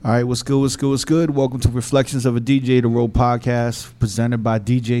All right, what's good, what's good, what's good? Welcome to Reflections of a DJ, the Road podcast, presented by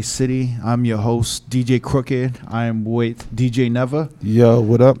DJ City. I'm your host, DJ Crooked. I am with DJ Never. Yo,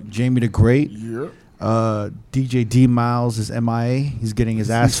 what up? Jamie the Great. Yeah. DJ D Miles is MIA. He's getting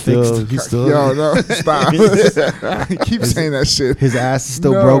his ass fixed. He's still. Yo, no, stop. Keep saying that shit. His ass is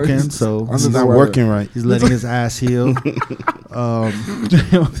still No, broken, so It's Under not the weather. working right. he's letting his ass heal. He's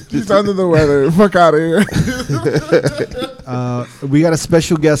under the weather. Fuck out of here. We got a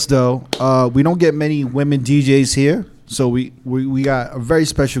special guest, though. We don't get many women DJs here, so we got a very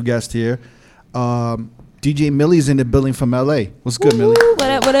special guest here. DJ Millie's in the building from LA. What's good, Millie? What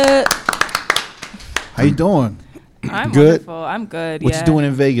up, what up? How you doing? I'm Good? wonderful. I'm good, What you doing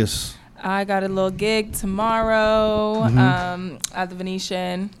in Vegas? I got a little gig tomorrow at the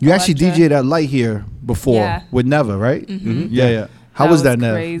Venetian. You actually Electra. DJ'd at Light here before Yeah. with Never, right? Mhm. Yeah. How was that,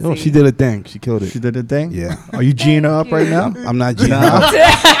 Nev? crazy. Oh, she did a thing. She killed it. She did a thing? Yeah. Are you G'ing her up Thank right you. now? I'm not G. Nah.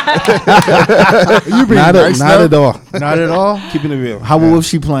 You being Not, nice not now? at all. Not at all? Keeping it real. How was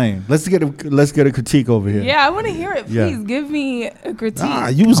she playing? Let's get a critique over here. Yeah, I want to hear it. Yeah. Please give me a critique. Nah,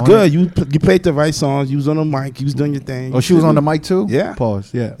 you was I good. You played the right songs. You was on the mic. You was doing your thing. Oh, she was on the mic too? Yeah.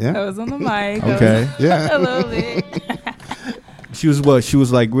 Pause. Yeah. I Yeah. was on the mic. Okay. Yeah. A little bit. She was what? She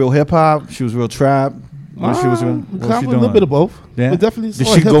was like real hip hop. She was real trap. What she was doing? What was she A little doing? bit of both. Yeah. But definitely. Did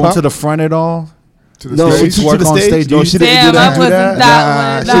saw she go hip-hop. into the front at all? To the No, stage? she to twerk the on stage. stage? No, You she didn't Damn, do I that. wasn't that? that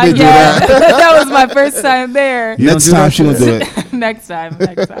Nah, one. she Not didn't do yet. That was my first time there. You don't Next do that time she shit? gonna do it. next time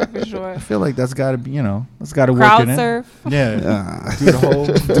for sure. I feel like that's got to be, that's got to work Crowd in it. surf. Yeah. Do the whole,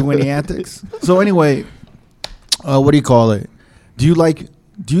 do any antics. So anyway, what do you call it? You're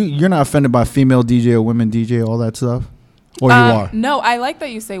not offended by female DJ or women DJ, all that stuff? Or you are? No, I like that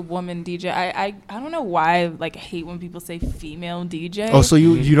you say woman DJ. I don't know why I hate when people say female DJ. Oh, so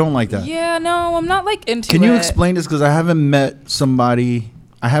you don't like that? Yeah, no, I'm not into Can it. you explain this? Because I haven't met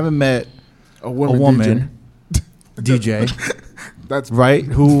a woman DJ, That's right?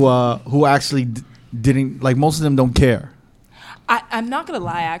 Who actually didn't, like, most of them don't care. I'm not going to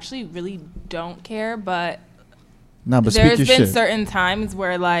lie. I actually really don't care, but No, but there's speak your been shit. certain times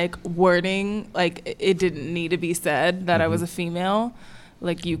where, like, wording, like, it didn't need to be said that I was a female.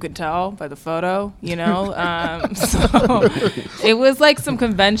 Like, you could tell by the photo, So it was like some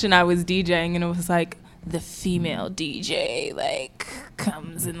convention I was DJing, and it was like the female DJ, like,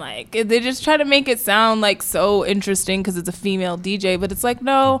 comes and, like, they just try to make it sound, like, so interesting because it's a female DJ. But it's like,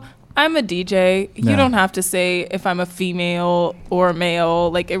 no, I'm a DJ. Yeah. You don't have to say if I'm a female or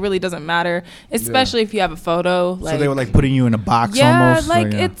male. Like, it really doesn't matter, especially if you have a photo. Like, So they were like putting you in a box yeah, almost?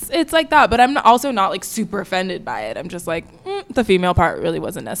 like, yeah. it's like that. But I'm also not, like, super offended by it. I'm just like, the female part really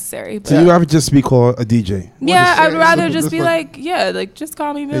wasn't necessary. But So you rather just be called a DJ? yeah, I'd rather It's just be like- like, just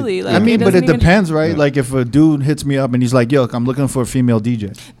call me Millie. Like, I mean, but doesn't it even- depends, right? Yeah. Like, if a dude hits me up and he's like, yo, I'm looking for a female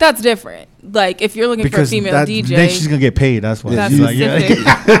DJ. That's different. Like, if you're looking Because for a female DJ, then she's going to get paid. That's why. that's She's like, yeah. specific.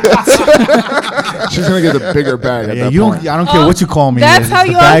 she's gonna get the bigger bag at Yeah, that you point. don't, I don't care what you call me. That's Is how the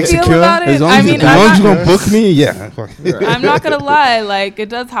you all bag feel secure? about it. As long I as, mean, as long as I'm you not- gonna book me, yeah. I'm not gonna lie. Like, it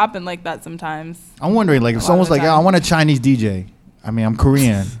does happen like that sometimes. I'm wondering, like, if A lot someone's of the like, yeah, I time. want a Chinese DJ. I mean, I'm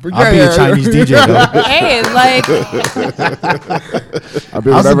Korean. But I'll be yeah, a Chinese DJ, though. Hey, like, I'll be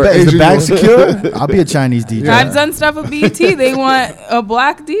How's the whatever is the Asian bag you- secure? I'll be a Chinese DJ. I've done stuff with BET. They want a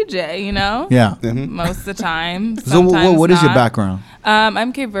black DJ. Yeah. Most of the time. So what is your not. background?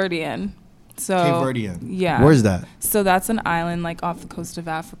 I'm Cape Verdean. So Cape Verdean. Yeah. Where's that? So that's an island like off the coast of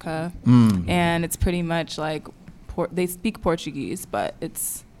Africa, Mm. and it's pretty much like they speak Portuguese, but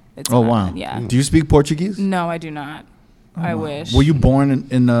it's Oh, an wow. island, yeah. Do you speak Portuguese? No, I do not. I wish. Were you born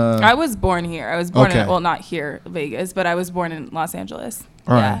in I was born here. I was born Okay. in, well, not here, Vegas, but I was born in Los Angeles.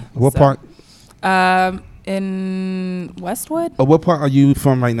 All yeah. right. What So, part? In Westwood. What part are you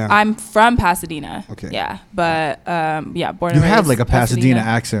from right now? I'm from Pasadena. Okay. Yeah, but yeah, born. You and have raised like a Pasadena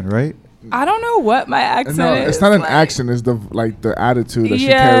accent, right? I don't know what my accent No, is. it's not an like- accent. It's the attitude that she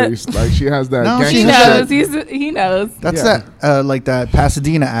Yeah. carries. Like she has that No, gangster He She knows. shit. He knows. That's Yeah. that like that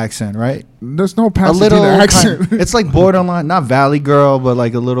Pasadena accent, right? There's no A Pasadena little accent. it's like borderline, not Valley Girl, but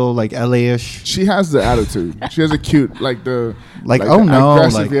like a little like LA-ish. She has the attitude. She has a cute Like, the oh no,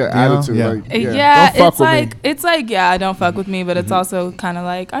 aggressive like, you know, attitude. yeah. Like, Yeah, don't fuck it's with like me. it's like yeah, don't fuck with me, but it's also kind of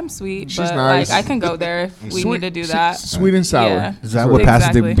like I'm sweet, She's but nice. like I can go there if we need to do that. Sweet and sour. Yeah. Is that what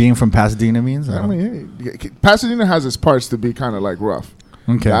Exactly. Pasadena being from Pasadena means? I mean, hey, Pasadena has its parts to be kind of like rough.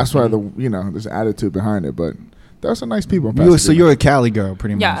 Okay. That's why there's attitude behind it, but there's some nice people in So Pasadena. you're a Cali girl,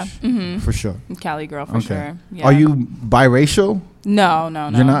 pretty Yeah, much. For sure. Cali girl for Okay. sure. Yeah. Are you biracial? No.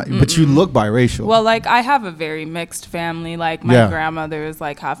 You're not, but you look biracial. Well, like I have a very mixed family. Like my Yeah. grandmother is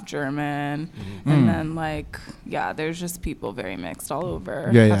like half German, and then like there's just people very mixed all over.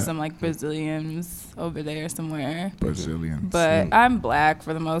 Yeah, yeah. Have some like Brazilians over there somewhere, Brazilians. but I'm black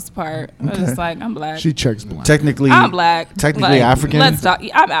for the most part. I'm just like I'm black. She checks black. technically, I'm black. technically African? Let's talk.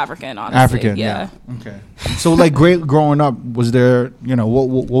 I'm African, honestly. African. Yeah. Okay. So like, growing up, was there, what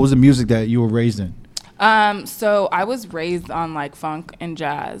was the music that you were raised in? So I was raised on like funk and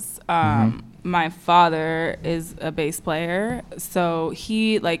jazz. My father is a bass player, so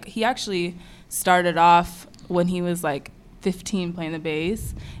he actually started off when he was like 15 playing the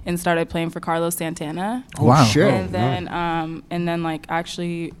bass and started playing for Carlos Santana. Oh, Wow. shit. And then like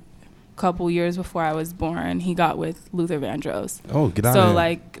actually a couple years before I was born, he got with Luther Vandross. Oh, get out So of here.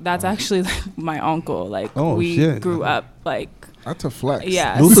 like that's actually like my uncle. Like Oh, we shit. grew up like That's a flex.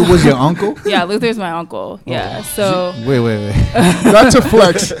 yeah. Luther was your uncle? Yeah, Luther's my uncle. Yeah. So Wait. That's a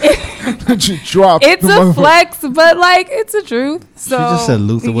flex. She dropped. it's a flex, but like it's the truth. So She just said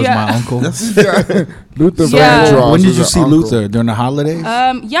Luther was my uncle. Luther Yeah. Vandross When did is you her see uncle. Luther? During the holidays?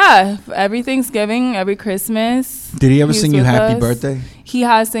 Yeah, every Thanksgiving, every Christmas. Did he ever he's sing you with happy us. birthday? He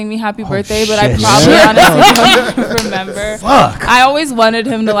has sang me happy Oh, birthday, but I shit. probably Shit. honestly don't remember. Fuck. I always wanted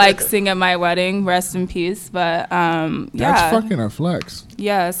him to like sing at my wedding, rest in peace. But That's yeah, fucking a flex.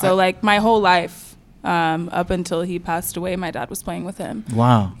 yeah. So like my whole life, up until he passed away, my dad was playing with him.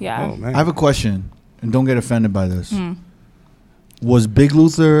 Wow. Yeah. Oh, man. I have a question, and don't get offended by this. Mm. Was Big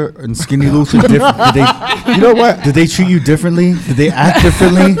Luther and Skinny Luther different? You know what? Did they treat you differently? Did they act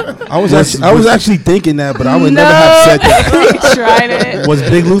differently? I was actually thinking that, but I would never have said that. He tried it. Was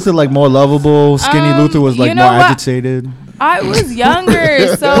Big Luther like more lovable? Skinny Luther was like you know more what? agitated. I was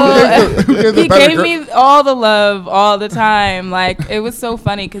younger, so gave the he better gave girl? me all the love all the time. Like it was so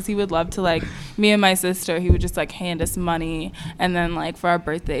funny because he would love to like me and my sister. He would just like hand us money, and then like for our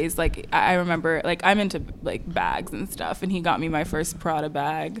birthdays, like I remember like I'm into like bags and stuff, and he got me my first Prada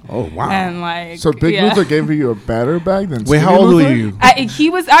bag. Oh, wow. And like So Big Luther gave you a better bag than Wait, Skinny how old Luther? were you? He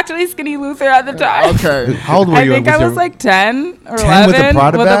was actually Skinny Luther at the time. Okay. How old were I you? think I your- was like 10 or 10 with a 11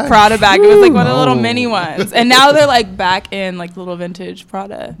 Prada bag? Prada bag. It was like one of the little Oh. mini ones, and now they're like back in like little vintage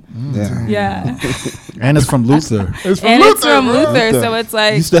Prada. Yeah. Yeah. and it's from Luther. It's from And Luther, it's from bro. Luther, so it's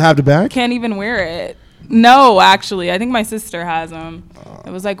like You still have the bag? can't even wear it. No, actually, I think my sister has them.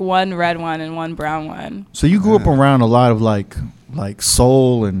 It was like one red one and one brown one. So you grew up around a lot of like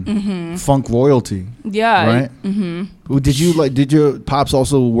soul and funk royalty, Yeah. right? Mm-hmm. Did your pops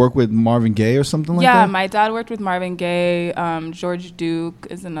also work with Marvin Gaye or something like Yeah, that? my dad worked with Marvin Gaye. George Duke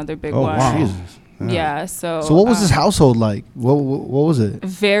is another big Oh, one. wow. Jesus. Yeah. So. So what was his household like? What was it?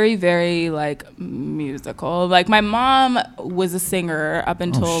 Very, very like musical. Like my mom was a singer up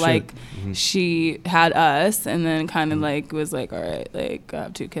until shit. like she had us, and then kind of like was like, all right, like I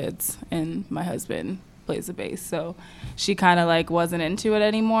have 2 kids, and my husband plays the bass, so she kind of like wasn't into it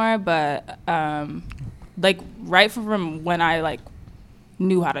anymore. But like right from when I like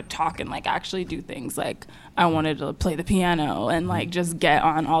knew how to talk and like actually do things, like I wanted to play the piano and like just get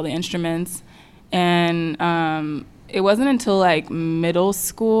on all the instruments. And it wasn't until like middle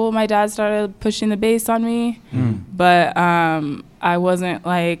school my dad started pushing the bass on me. But I wasn't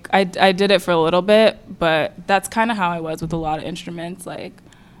like I did it for a little bit, but that's kind of how I was with a lot of instruments. Like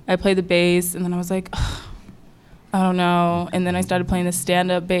I played the bass, and then I was like, ugh, I don't know. And then I started playing the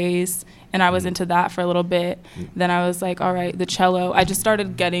stand-up bass, and I was into that for a little bit. Then I was like, all right, the cello. I just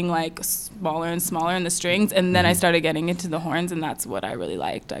started getting like smaller and smaller in the strings, and then I started getting into the horns, and that's what I really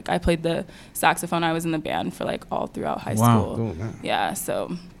liked. Like I played the saxophone. I was in the band for like all throughout high Wow. school. Oh, man. Yeah,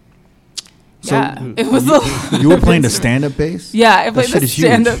 so So yeah, it was. you were playing the stand-up bass? Yeah, I played shit the is huge.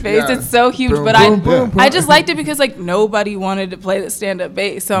 stand-up bass. Yeah. It's so huge, Boom, but boom, boom, boom. I just liked it because like nobody wanted to play the stand-up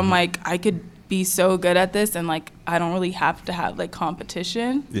bass. So I'm like, I could be so good at this, and like I don't really have to have like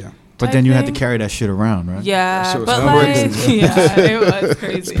competition. Yeah. But type then you had to thing. carry that shit around, right? That Yeah, shit was but humbling. like, yeah, it was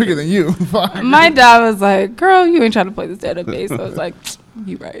crazy. It's bigger than you. Fuck. My dad was like, "Girl, you ain't trying to play the stand-up bass." So I was like,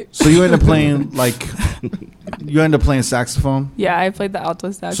 "You right." So you ended up playing saxophone. Yeah, I played the alto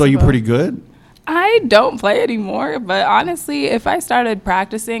saxophone. So you pretty good? I don't play anymore, but honestly, if I started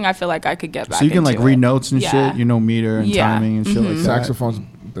practicing, I feel like I could get back. So you can like into read it. notes and Yeah. shit. You know meter and Yeah. timing and shit like that. Saxophone's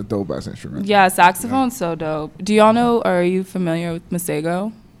the dope ass instrument. Yeah, saxophone's so dope. Do y'all know? Or are you familiar with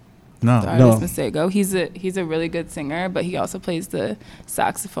Masego? The No. artist Masego. He's a really good singer, but he also plays the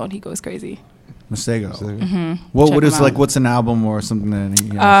saxophone. He goes crazy. Masego. Mm-hmm. What Check is him like? out. What's an album or something that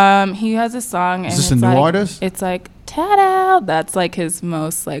he has? He has a song. Is and this a it's new like, artist? It's like Tad Out. That's like his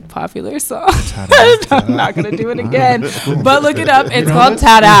most like popular song. I'm not gonna do it again, but look it up. It's called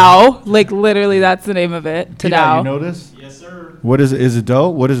Tad Out. Like literally, that's the name of it. Tad T-Dot, Out. you know this? Yes, sir. What is it? Is it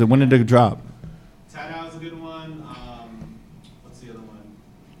dope? What is it? When did it drop? Tad Out is a good one. What's the other one?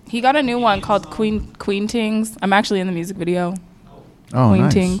 He got a new one called Queen Tings. I'm actually in the music video. Oh, Queen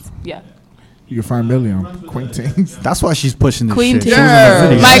nice. Tings. Yeah. You can find Millie on Queens. That's why she's pushing this Queen shit. Tings. She was in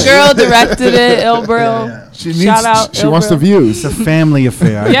the video. My girl directed it. Il Bro. She needs. Shout out, She wants the Ilbro. views. It's a family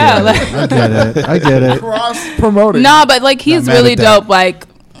affair. Yeah, I get it. I get it. Cross promoting. No, but like he's mad really at that. dope. Like,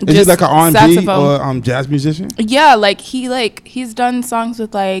 Is he like an R&B saxophone. or jazz musician? Yeah, he's done songs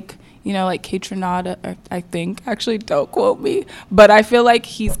with like, you know, like Kate Trinata, I think. Actually, don't quote me, but I feel like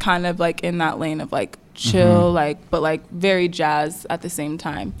he's kind of like in that lane of like chill, like, but like very jazz at the same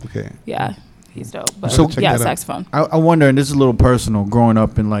time. Okay. Yeah, he's dope. But So- Check yeah, that out. saxophone. I wonder, and this is a little personal, growing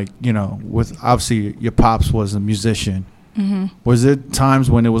up in like, you know, with obviously your pops was a musician. Was it times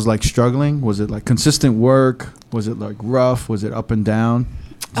when it was like struggling? Was it like consistent work? Was it like rough? Was it up and down?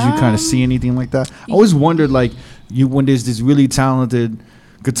 Did you kind of see anything like that? I always wondered, like, when there's these really talented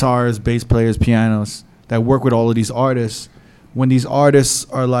guitarists, bass players, pianos that work with all of these artists, when these artists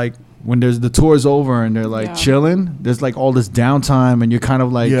are like, when there's the tour's over and they're like Yeah. chilling, there's like all this downtime and you're kind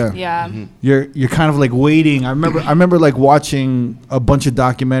of like, Yeah. Yeah. you're kind of like waiting. I remember like watching a bunch of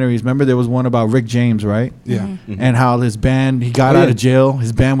documentaries. Remember there was one about Rick James, right? Yeah. And how his band, he got Oh, out yeah. of jail.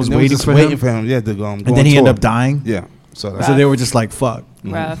 His band was And they waiting just for waiting him. for him. Yeah, to go. And then he ended up dying. Yeah. So that's So they were just like, fuck.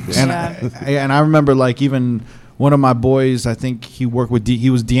 Rough. And Yeah. I remember like even one of my boys, I think he worked with,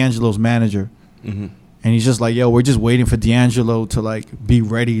 he was D'Angelo's manager. And he's just like, yo, we're just waiting for D'Angelo to like be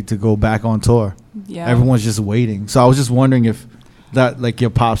ready to go back on tour. Yeah. Everyone's just waiting. So I was just wondering if that, like,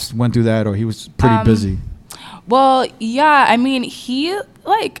 your pops went through that or he was pretty busy. Well, yeah, I mean, he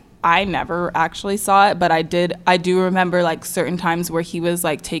like I never actually saw it, but I do remember like certain times where he was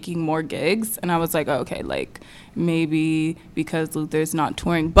like taking more gigs and I was like, oh, okay, like maybe because Luther's not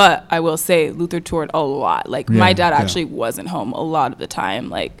touring, but I will say Luther toured a lot. Like my Yeah, dad yeah. actually wasn't home a lot of the time.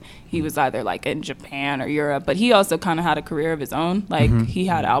 Like he was either like in Japan or Europe, but he also kind of had a career of his own. Like he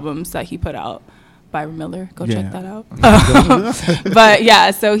had albums that he put out. Byron Miller, go Yeah. check that out. But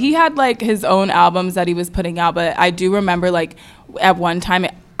yeah, so he had like his own albums that he was putting out. But I do remember like at one time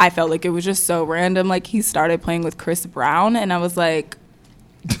I felt like it was just so random. Like he started playing with Chris Brown, and I was like,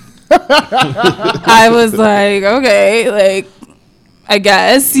 okay, like I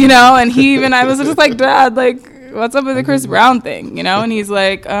guess, you know. And I was just like, Dad, like, what's up with the Chris Brown thing, you know? And he's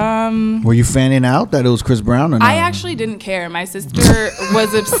like, Were you fanning out that it was Chris Brown or no? I actually didn't care. My sister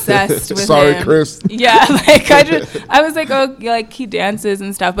was obsessed with Sorry, him. Chris. Yeah, like I was like, oh, like he dances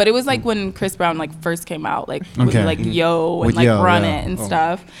and stuff. But it was like when Chris Brown like first came out, like with Okay. like Yo and With like Yo, Run yeah. It and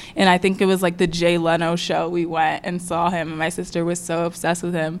stuff. And I think it was like the Jay Leno show. We went and saw him, and my sister was so obsessed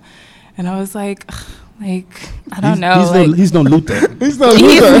with him. And I was like, I don't know. He's no Luther. He's not.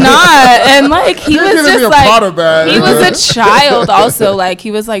 He's not, and like he You're was giving me just a like Potter bag. he was a child. Also, like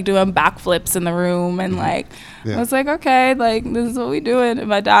he was like doing backflips in the room, and like Yeah. I was like, okay, like this is what we doing. And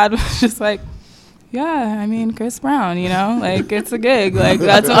my dad was just like, yeah, I mean Chris Brown, you know, like it's a gig, like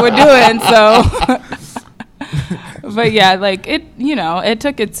that's what we're doing. So, but yeah, like it, you know, it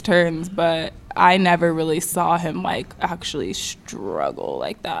took its turns, but I never really saw him like actually struggle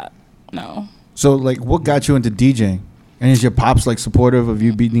like that. No. So, like, what got you into DJing? And is your pops like supportive of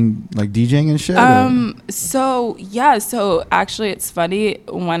you being like DJing and shit? So actually it's funny,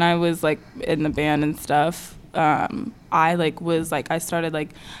 when I was like in the band and stuff, I started like,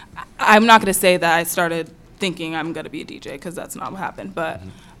 I'm not gonna say that I started thinking I'm gonna be a DJ, because that's not what happened, but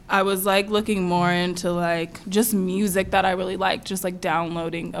I was like looking more into like just music that I really liked, just like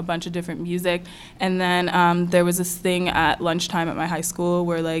downloading a bunch of different music. And then there was this thing at lunchtime at my high school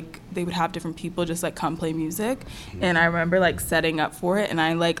where like they would have different people just like come play music. And I remember like setting up for it, and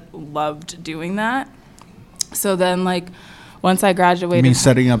I like loved doing that. So then like once I graduated, You mean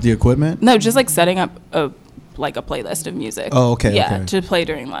setting up the equipment? no, just like setting up a playlist of music. Oh, okay, Yeah, okay. to play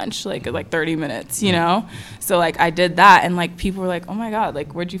during lunch, like 30 minutes, you know? So like I did that, and like people were like, oh my God,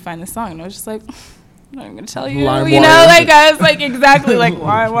 like where'd you find this song? And I was just like, I'm not even gonna tell you, LimeWire. you know? Like I was like, exactly, like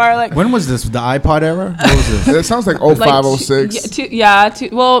LimeWire, like. When was this? The iPod era? What was this? It sounds like like 0506.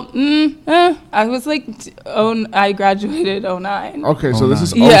 I was like, I graduated 09. Okay, so this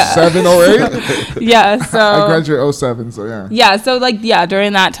is 07, Yeah. 08? Yeah, so. I graduated 07, so yeah. Yeah, so like, yeah,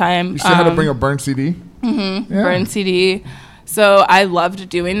 during that time. You still had to bring a burned CD? Yeah. Burn CD. So I loved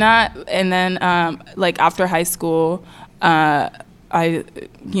doing that. And then like after high school, I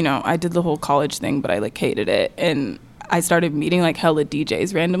did the whole college thing, but I like hated it. And I started meeting like hella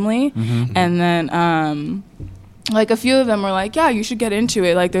DJs randomly. And then like a few of them were like, yeah, you should get into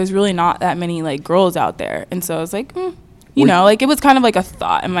it. Like there's really not that many like girls out there. And so I was like, you know, like it was kind of like a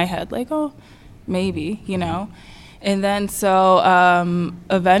thought in my head, like, oh, maybe, you know. And then so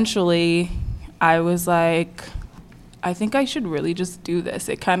eventually I was like, I think I should really just do this.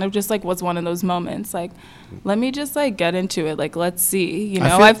 It kind of just like was one of those moments, like, let me just like get into it. Like, let's see, you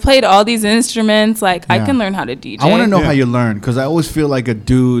know, I've played all these instruments. Like I can learn how to DJ. I want to know how you learn, because I always feel like a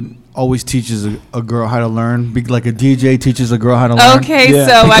dude always teaches a girl how to learn. Like a DJ teaches a girl how to learn. Okay,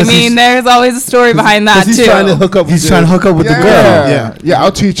 so I mean, there's always a story behind that he's too. Trying to hook up He's trying to hook up with the girl. Yeah,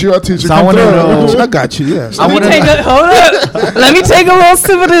 I'll teach you. So I want to know. I got you. Yeah. Hold up. Let me take a little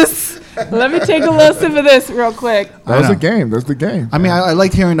sip of this. Let me take a little sip of this real quick. That was the game. That's the game. I mean, I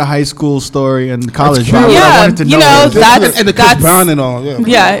liked hearing the high school story and college. cute. But I Yeah, wanted to you know know, this. and the Chris Brown and all. Yeah,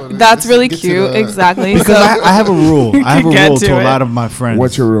 Yeah, that's really Get to cute. the- Exactly. Because So- I have a rule. I have a Get rule to to a it. lot of my friends.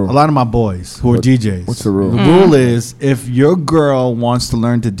 What's your rule? A lot of my boys who are DJs. What's the rule? The rule is, if your girl wants to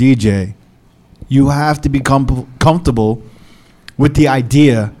learn to DJ, you have to be comfortable with the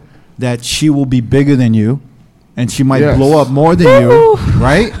idea that she will be bigger than you, and she might Yes. blow up more than you,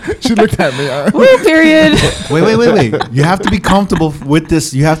 right? She looked at me. Woo, period. Wait. You have to be comfortable with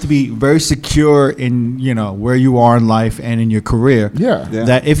this. You have to be very secure in, you know, where you are in life and in your career. Yeah.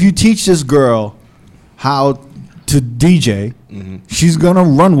 That if you teach this girl how to DJ, she's gonna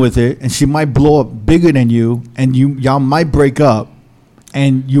run with it, and she might blow up bigger than you, and y'all might break up,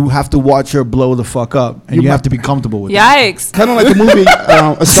 and you have to watch her blow the fuck up, and you have to be comfortable with it. Yikes. Kind of like the movie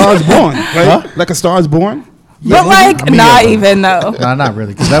A Star Is Born, right? Like A Star Is Born. But like, I mean, not yeah. even though. Nah, not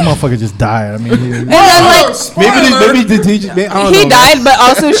really, because that motherfucker just died. I mean, And then like, Maybe the DJ. I don't he know. died, but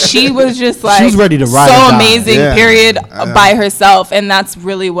also she was just like was ready to ride so or die. amazing, Yeah. period, by herself, and that's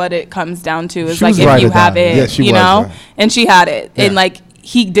really what it comes down to. Is She like was if ride you or have die. it, Yeah, she you was, know, yeah. and she had it, and Yeah. like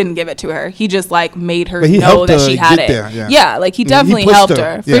he didn't give it to her. He just like made her But he know helped that her she had get it. there, yeah. Like he He definitely pushed helped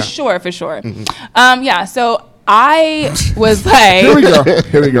her, her yeah. for sure. Yeah, so I was like. Here we go.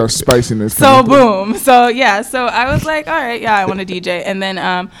 Here we go. Spiciness. So coming through. boom. So yeah. So I was like, all right, yeah, I want to DJ. And then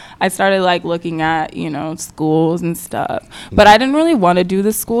I started like looking at, you know, schools and stuff. But I didn't really want to do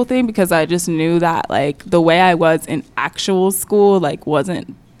the school thing because I just knew that like the way I was in actual school like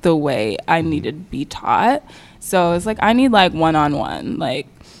wasn't the way I needed to be taught. So it's like I need like one-on-one, like.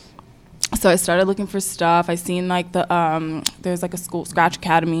 So I started looking for stuff. I seen like the there's like a school, Scratch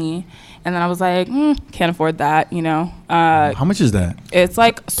Academy, and then I was like, can't afford that, you know. how much is that? It's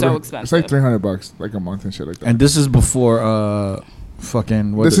like so It's expensive. like $300 like a month and shit like that. And this is before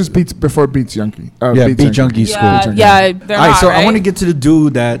fucking. This is Beats before Beats Junkie. Beat Junkie school. Yeah, they're All right, not, so right? I want to get to the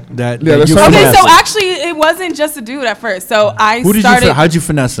dude that Yeah, let's you talk Okay, about finessed. so actually, it wasn't just a dude at first. So I Who did started. how'd you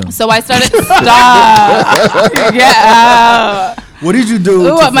finesse him? So I started. Stop. Yeah. What did you do?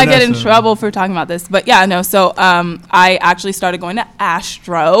 Ooh, to I might get in finesse him? trouble for talking about this, but yeah, no. So I actually started going to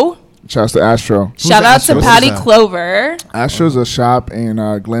Astro. Shouts to Astro. Shout out Astro? to What's Patty that? Clover. Astro's a shop in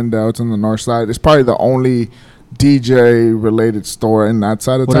Glendale. It's on the north side. It's probably the only DJ related store in that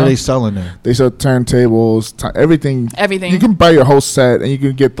side of What town. are they selling there? They sell turntables, everything. Everything. You can buy your whole set, and you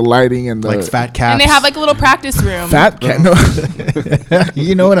can get the lighting and the Like fat caps. And they have like a little practice room. fat cat. No,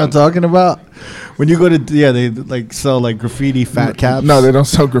 You know what I'm talking about? When you go to they like sell like graffiti fat caps. no, they don't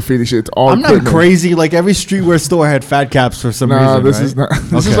sell graffiti shit. It's all. I'm not equipment. crazy. Like every streetwear store had fat caps for some No, reason. this right? is not.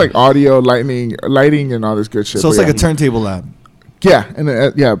 This is Okay. like audio, lighting, and all this good shit. So it's But like a yeah. turntable lab. Yeah, and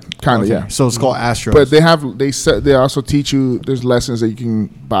yeah, kind of Okay. yeah. So it's called Astro. But they also teach you. There's lessons that you can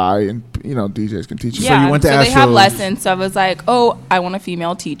buy, and DJs can teach you. Yeah, you went to so they have Astro- lessons. So I was like, oh, I want a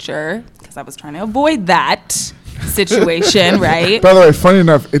female teacher because I was trying to avoid that situation, right? By the way, funny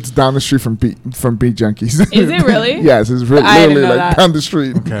enough, it's down the street from Beat Junkies. Is it really? Yes, it's I didn't literally know like that. down the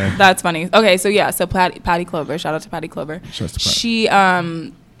street. okay. That's funny. Okay, so yeah, so Patty Clover, shout out to Patty Clover. Shouts to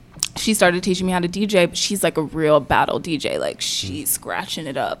Patty. She started teaching me how to DJ, but she's like a real battle DJ. Like she's scratching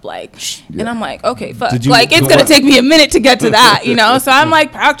it up, like, and I'm like, okay, fuck, Did you- like it's gonna take me a minute to get to that, you know. So I'm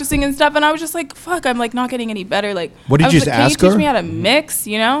like practicing and stuff, and I was just like, fuck, I'm like not getting any better. Like, What did I was you like, just can ask you teach her? me how to mix,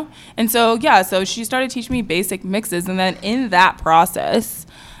 you know? And so yeah, so she started teaching me basic mixes, and then in that process,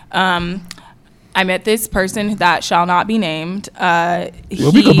 I met this person that shall not be named. Well,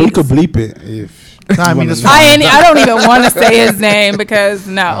 we could bleep it if. No, I mean, it's I don't even want to say his name because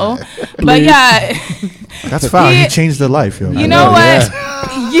no. But yeah, That's fine. He He- changed their life, yo. you know what?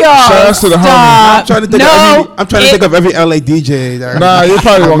 Yo, outs to the homie. stop. I'm trying to think. No, I'm trying to think of every LA DJ. That Nah, you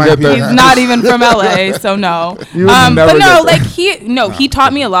probably won't might get be- there. He's not even from LA, so no. You would never But no, get like he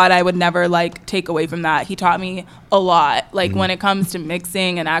taught me a lot. I would never like take away from that. He taught me a lot, like when it comes to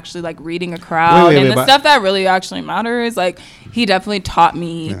mixing and actually like reading a crowd Wait, and the but- stuff that really actually matters. Like he definitely taught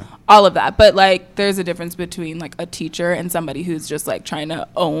me all of that. But like there's a difference between like a teacher and somebody who's just like trying to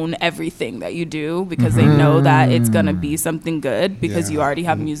own everything that you do because they know that it's gonna be something good because you already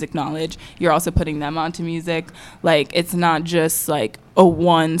have music knowledge. You're also putting them onto music. Like it's not just like a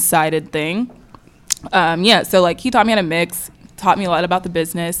one-sided thing. So like he taught me how to mix, taught me a lot about the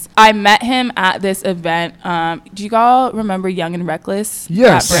business. I met him at this event. Do you all remember Young and Reckless?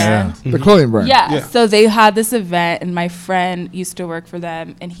 Yes. That brand? The clothing brand. Yeah. So they had this event and my friend used to work for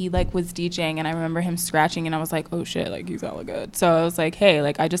them and he like was DJing and I remember him scratching and I was like, oh shit, like he's hella good. So I was like, hey,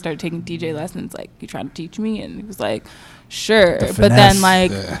 like I just started taking DJ lessons. Like, you trying to teach me? And he was like, sure. But then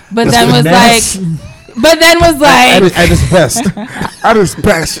like, but then was like, at his best. At his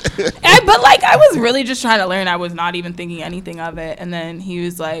best. but like I was really just trying to learn. I was not even thinking anything of it. And then he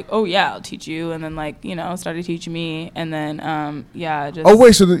was like, oh yeah, I'll teach you. And then like, you know, started teaching me. And then just. Oh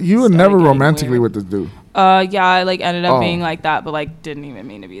wait, so you were never getting romantically weird. with this dude? Yeah, I like ended up being like that, but like didn't even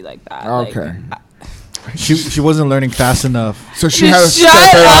mean to be like that. Okay. Like, She wasn't learning fast enough. So she had to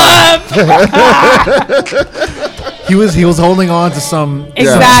shut step up. He was holding on to some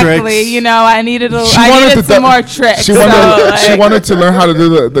Exactly. tricks. You know, I needed wanted some more tricks. She wanted to learn how to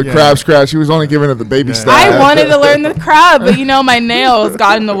do the crab scratch. She was only giving it the baby style. I wanted to learn the crab, but you know, my nails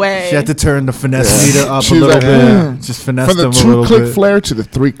got in the way. She had to turn the finesse meter up She's a little like, bit. Just finesse From the them a little 2-click bit. flare to the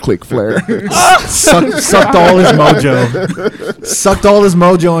 3-click flare. Sucked all his mojo. Sucked all his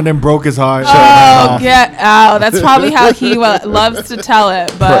mojo and then broke his heart. Oh, get out. That's probably how he loves to tell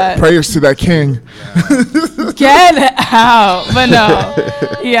it, but Prayers to that king. get out. But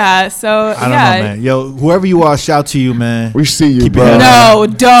no. Yeah, so I don't know, man. Yo, whoever you are, shout to you, man. We see you, Keep bro. your head up.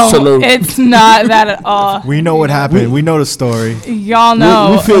 No, don't. Salute. It's not that at all. We know what happened. We know the story. Y'all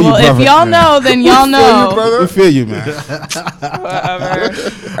know. we feel you, Well, if brother. y'all know, then y'all know. We feel you, man.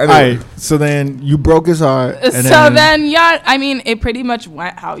 Whatever. All right. So then you broke his heart. And So then, yeah, I mean, it pretty much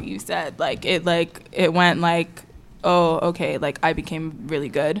went how you said. Like it went like, oh, okay, like I became really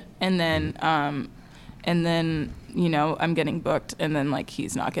good, and then you know I'm getting booked, and then like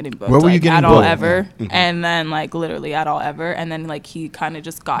he's not getting booked. Where were you like, getting at all booked? ever, and then like literally at all ever, and then like he kind of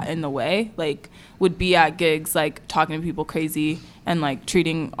just got in the way. Like would be at gigs like talking to people crazy and like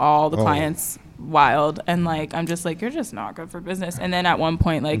treating all the clients wild, and like I'm just like, you're just not good for business. And then at one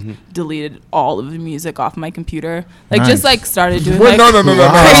point like deleted all of the music off my computer, like just like started doing Wait, like no. crazy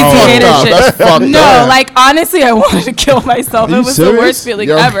That's hater fucked up. shit. That's fucked No, up. like honestly I wanted to kill myself. Are It you was the serious? worst feeling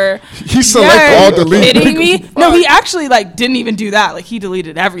Yo, ever. He select all delete. Kidding me? No, he actually like didn't even do that. Like he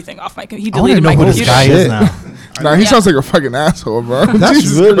deleted everything off my he I don't even deleted know my who this computer. guy is Shit. now. Nah, he Yeah. sounds like a fucking asshole, bro. That's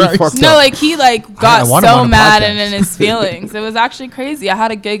Jesus really Christ. fucked No, up. like he like got want him so on the mad podcast. and in his feelings. It was actually crazy. I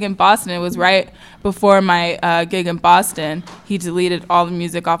had a gig in Boston. It was right before my gig in Boston. He deleted all the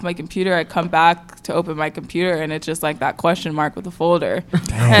music off my computer. I come back to open my computer and it's just like that question mark with a folder.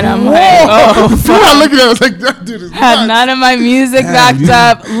 And I'm like, oh, I'm not looking at it. I was like, that dude is had nuts. none of my music backed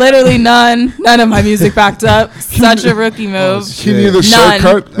up. Literally none. None of my music backed up. Such a rookie move. He needed a None.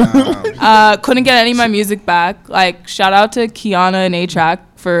 shortcut. Couldn't get any of my music back. Like shout out to Kiana and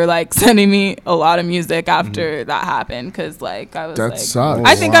A-Track for like sending me a lot of music after that happened, because like I was That like, sucks.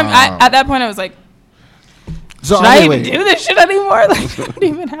 I think at that point I was like, So should I anyway, even do this shit anymore? Like I don't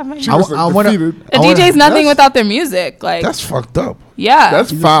even have my music. She was, like, I wanna- defeated. A DJ's nothing without their music. Like That's fucked up. yeah.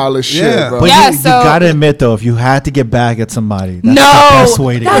 That's foul as shit, Yeah. bro. But Yeah, you so- gotta admit though, if you had to get back at somebody, that's no, the best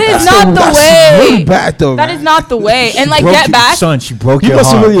way to that get is back. not the That's way. really bad though. That man. is not the way. And like Broke get your- back. son. She broke You your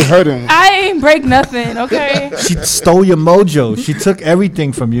must have heart. really hurt him. I ain't break nothing. Okay. She stole your mojo. She took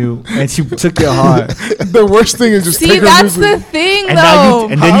everything from you, and she took your heart. The worst thing is just See, take her that's music. the thing And now though.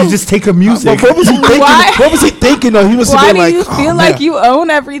 you, and then you just take her music. But what was he thinking? Why? What was he thinking though? He must have Why been do like, you oh, feel man. like you own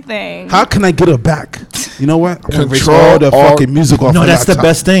everything? How can I get her back? You know what? I'm gonna erase Control all the all- fucking music off. No, my that's the laptop.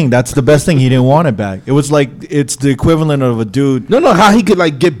 best thing. That's the best thing. He didn't want it back. It was like it's the equivalent of a dude. No, how he could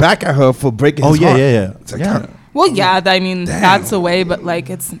like get back at her for breaking Oh his yeah, heart. yeah. It's like, Yeah. Well, yeah, I mean, that's a way, but like,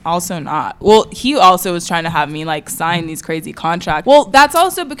 it's also not. Well, he also was trying to have me like sign these crazy contracts. Well, that's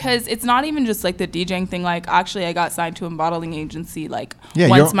also because it's not even just like the DJing thing. Like, actually, I got signed to a modeling agency. Like, Yeah,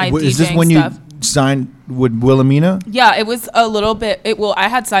 once my DJing is this when stuff. you signed with Wilhelmina? Yeah, it was a little bit. I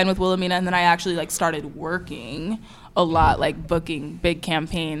had signed with Wilhelmina, and then I actually like started working a lot, like booking big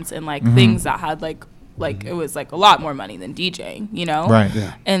campaigns and like things that had like it was like a lot more money than DJing, you know? Right.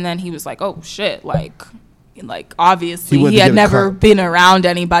 Yeah. And then he was like, "Oh shit!" Like obviously He wanted he to had get a never cut. been around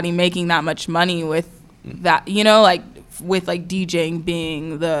anybody making that much money with that, you know, like with like DJing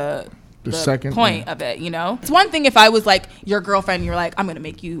being the The second point of it, you know? It's one thing if I was like your girlfriend, you're like, I'm gonna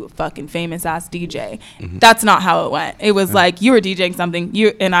make you a fucking famous ass DJ. That's not how it went. It was like you were DJing something,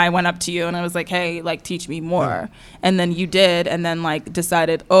 and I went up to you and I was like, hey, like teach me more. And then you did, and then like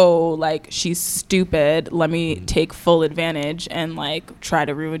decided, oh, like she's stupid. Let me take full advantage and like try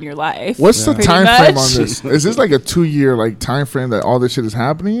to ruin your life. What's the Pretty time frame much. on this? Is this like a 2-year like time frame that all this shit is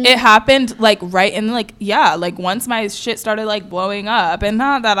happening? It happened like right in like like once my shit started like blowing up, and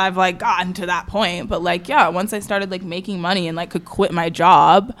not that I've like gotten to that point, but like once I started like making money and like could quit my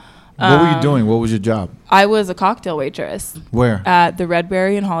job. What were you doing? What was your job? I was a cocktail waitress Where? at the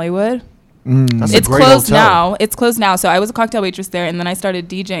Redberry in Hollywood. That's It's a great closed hotel. now. It's closed now. So I was a cocktail waitress there, and then I started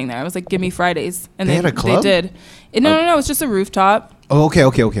DJing there. I was like, "Give me Fridays," and They had a club? They did. No. It's just a rooftop. Oh,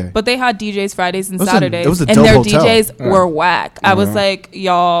 okay. But they had DJs Fridays and It was a- Saturdays, it was a and dope their hotel. DJs were whack. I was like,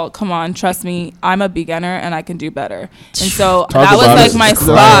 y'all, come on, trust me, I'm a beginner and I can do better. And so that was about like it. my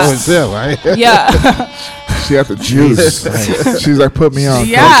Right. spot. Yeah, right. Yeah, She had the juice. She's like, put me on.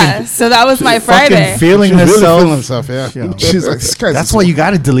 yeah. So that was my Friday. Fucking feeling She's really herself. feeling herself, yeah. Yo. She's like, this guy's That's why you got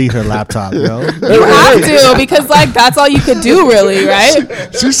to delete her laptop, yo. You have to, because like that's all you could do, really,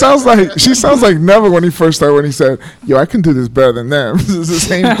 right? She sounds like Never when he first started, when he said, yo, I can do this better than them. This is the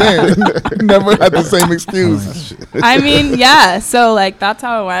same thing. Never had the same excuse. I mean, yeah. So like that's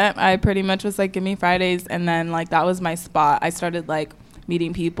how it went. I pretty much was like, give me Fridays, and then like that was my spot. I started like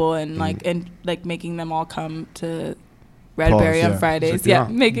meeting people and like making them all come to Redberry Pause, on Fridays. Check you Yeah,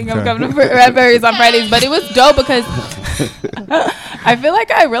 out. making them Okay. come to Redberries on Fridays. But it was dope because I feel like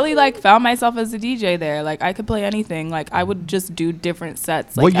I really like found myself as a DJ there. Like I could play anything. Like I would just do different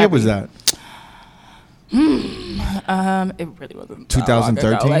sets. Like What year was that? It really wasn't. that long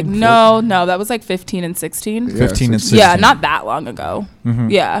ago. 2013? Like no, that was like 15 and 16. Yeah, 15 and 16. Yeah, not that long ago.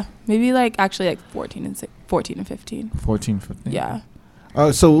 Mhm. Yeah, maybe like actually like 14 and 15. 14, 15. Yeah.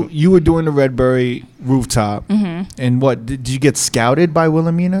 So you were doing the Redberry rooftop, Mm-hmm. and what did you get scouted by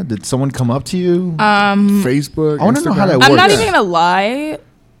Wilhelmina? Did someone come up to you? Facebook. I wanna know how that Instagram. I'm works. not Yeah. even gonna lie.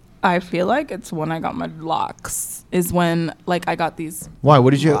 I feel like it's when I got my locks is when like I got these. Why? What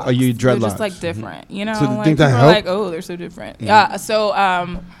did you? Are you They're dreadlocks? just like different, you know. So do you like think that people are helped? like, oh, they're so different. Yeah. So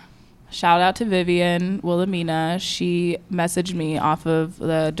shout out to Vivian Wilhelmina. She messaged me off of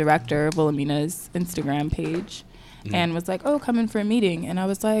the director of Wilhelmina's Instagram page, and was like, oh, come in for a meeting. And I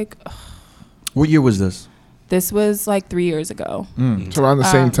was like, ugh. What year was this? This was like 3 years ago. It's around the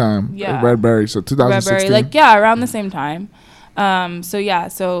same time. yeah. Redberry. So 2016. Redberry, like yeah, around the same time.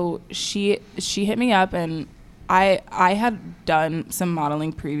 So she hit me up, and I had done some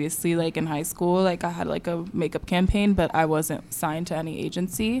modeling previously, like in high school. Like I had like a makeup campaign, but I wasn't signed to any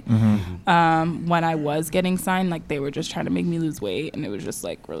agency. When I was getting signed, like they were just trying to make me lose weight, and it was just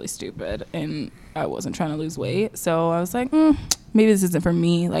like really stupid, and I wasn't trying to lose weight. So I was like, maybe this isn't for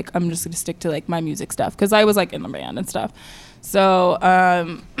me. Like I'm just gonna stick to like my music stuff, because I was like in the band and stuff. So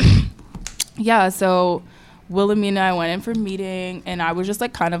yeah, so Wilhelmina, I went in for a meeting, and I was just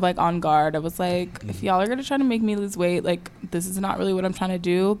like kind of like on guard. I was like, if y'all are gonna try to make me lose weight, like this is not really what I'm trying to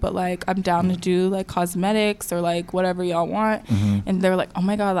do, but like I'm down to do like cosmetics or like whatever y'all want. And they were like, oh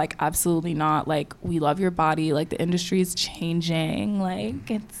my god, like absolutely not. Like we love your body. Like the industry is changing. Like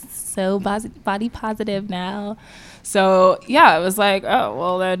it's so body positive now. So yeah, I was like, oh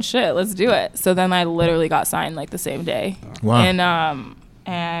well then shit, let's do it. So then I literally got signed like the same day. Wow.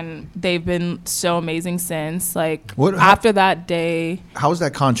 And they've been so amazing since. Like What- after that day, How was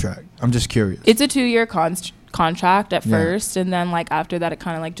that contract? I'm just curious. it's a 2-year contract at Yeah. first, and then like after that, it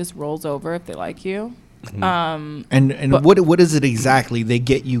kind of like just rolls over if they like you. And but- what is it exactly? They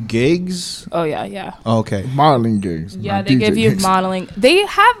get you gigs? Oh yeah. Oh, okay. Modeling gigs. Yeah, not they DJ give you gigs. modeling.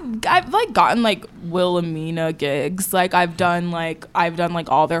 I've like gotten like Wilhelmina gigs. Like I've done like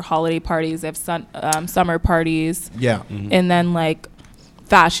all their holiday parties. They have summer parties. Yeah. And then like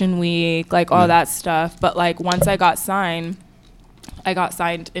Fashion Week, like all that stuff. But like once I got signed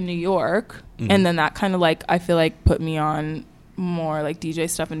in New York, and then that kind of like I feel like put me on more like DJ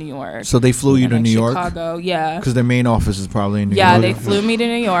stuff in New York. So they flew you And to then New York? Chicago, yeah. Because their main office is probably in New Yeah, York. they flew me to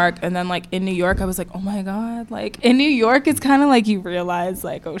New York, and then like in New York, I was like, oh my god, like in New York, it's kind of like you realize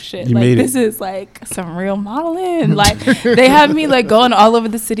like, oh shit, You like made it. this is like some real modeling. Like they have me like going all over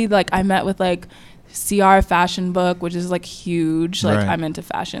the city. Like I met with like CR Fashion Book, which is like huge. Like Right. I'm into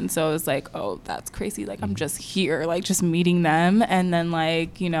fashion, so it was like, oh, that's crazy. Like I'm just here, like just meeting them, and then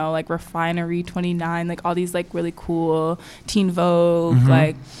like like Refinery 29, like all these like really cool Teen Vogue,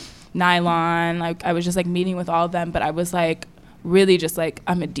 like Nylon. Like I was just like meeting with all of them, but I was like really just like,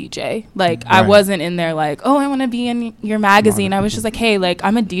 I'm a DJ. Like, I Right. wasn't in there like, oh, I want to be in your magazine. I was just like, hey, like,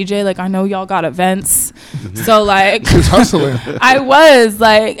 I'm a DJ. Like, I know y'all got events. So, like, She was hustling. I was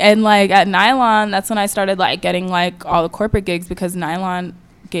like, and like at Nylon, that's when I started like getting like all the corporate gigs, because Nylon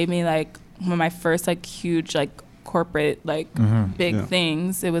gave me like one of my first like huge like corporate like big Yeah.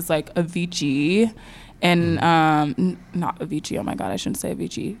 things. It was like Avicii. And not Avicii. Oh my God, I shouldn't say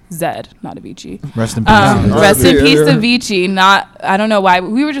Avicii. Zed, not Avicii. Rest in peace. Rest in Yeah, peace, yeah. Avicii. Not, I don't know why.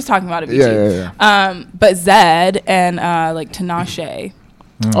 We were just talking about Avicii. Yeah. But Zed and like Tinashe.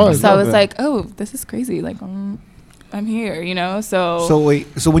 Oh, So I was that. like, oh, this is crazy. Like, I'm here, you know? So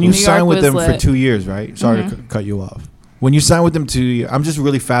wait, so when you New signed York with was them for lit. 2 years, right? Sorry to cut you off. When you signed with them 2 years, I'm just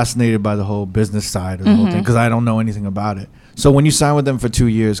really fascinated by the whole business side of the whole thing, because I don't know anything about it. So when you signed with them for 2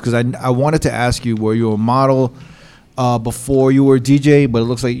 years, because I wanted to ask you, were you a model before you were a DJ? But it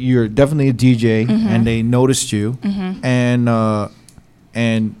looks like you're definitely a DJ, and they noticed you,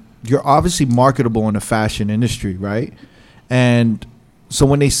 and you're obviously marketable in the fashion industry, right? And so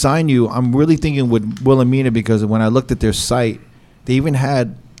when they sign you, I'm really thinking with Wilhelmina, because when I looked at their site, they even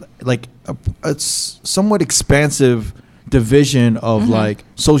had like a somewhat expansive division of like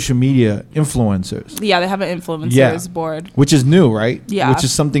social media influencers, Yeah, they have an influencers board. which is new, right? Yeah. Which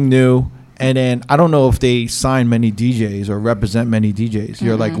is something new. And then I don't know if they sign many DJs or represent many DJs.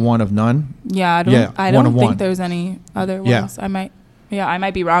 You're like one of none. Yeah, I one don't of think one. there's any other Yeah. ones. I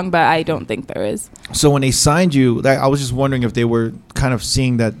might be wrong, but I don't think there is. So when they signed you, like, I was just wondering if they were kind of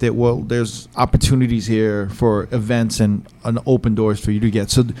seeing that there's opportunities here for events and open doors for you to get.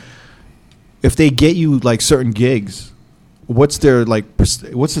 So if they get you like certain gigs, what's their like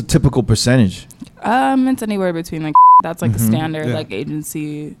what's the typical percentage? It's anywhere between like that's like the standard Yeah. like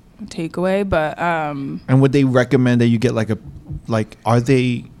agency takeaway, but And would they recommend that you get like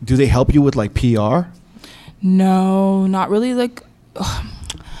do they help you with like PR? no, not really. Like,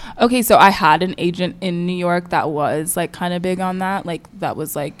 okay, so I had an agent in New York that was like kind of big on that. Like, that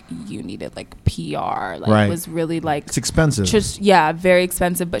was like, you needed like PR. Like, Right. it was really like It's expensive. just, yeah, very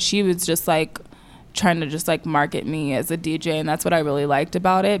expensive. But she was just like trying to just like market me as a DJ, and that's what I really liked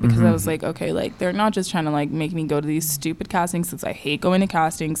about it, because I was like, okay, like they're not just trying to like make me go to these stupid castings, since I hate going to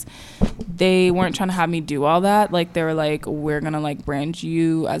castings. They weren't trying to have me do all that. Like, they were like, we're gonna like brand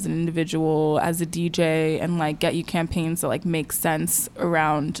you as an individual, as a DJ, and like get you campaigns that like make sense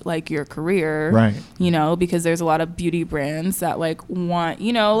around like your career, Right. you know, because there's a lot of beauty brands that like want,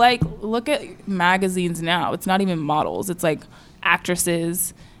 you know, like look at magazines now. It's not even models, it's like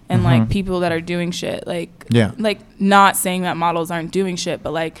actresses and like people that are doing shit, like, Yeah. like, not saying that models aren't doing shit,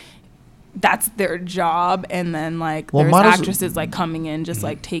 but like that's their job. And then like Well, there's models- actresses like coming in just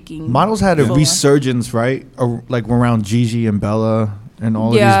like taking Models had a full- resurgence, right? Like around Gigi and Bella and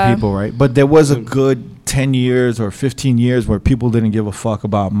all of Yeah. these people, right? But there was a good 10 years or 15 years where people didn't give a fuck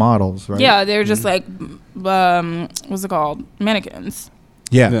about models, right? Yeah, they're just like what's it called, mannequins.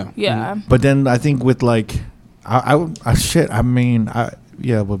 Yeah. Yeah. But then I think with like,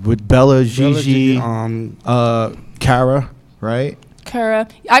 yeah, with Bella, Gigi, Cara, right? Cara,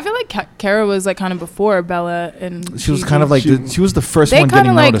 I feel like Cara was like kind of before Bella, and She was Gigi. kind of like, she was the first They one kinda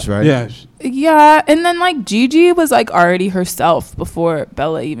getting like- noticed, right? Yeah. Yeah, and then like Gigi was like already herself before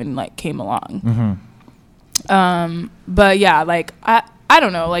Bella even like came along. But yeah, like I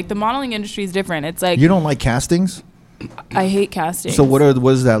don't know, like the modeling industry is different. It's like You don't like castings? I hate casting. So what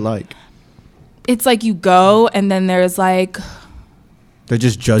is that like? It's like you go and then there's like They're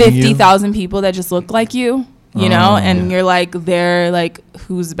just judging you? 50,000 people that just look like you know, Oh, and yeah. you're like, they're like,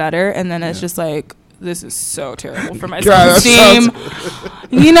 who's better? And then it's just like, this is so terrible for my God, that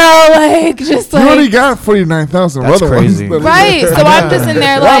self-esteem. You know, like, just You only like, got 49,000 That's other crazy. ones. right. So I'm just in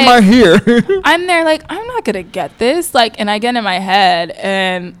there Why am I like, here? I'm there like, I'm not going to get this. Like, and I get in my head,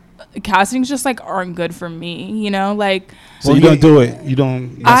 and castings just like aren't good for me, you know, like, So Well, you don't do it. You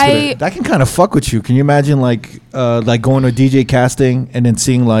don't. That can kind of fuck with you. Can you imagine like going to a DJ casting and then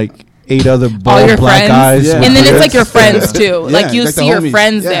seeing like 8 other all bald your black friends, guys? Yeah. with and then it's beards? like your friends too. Like you like the see your homies.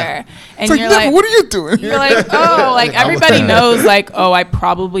 friends Yeah. there, and It's like, you're Never, like, what are you doing? you're like, oh, like everybody knows, like, oh, I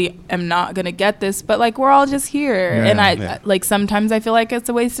probably am not gonna get this, but like we're all just here, Yeah, and yeah. like sometimes I feel like it's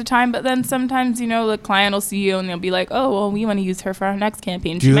a waste of time, but then sometimes, you know, the client will see you and they'll be like, oh, well, we want to use her for our next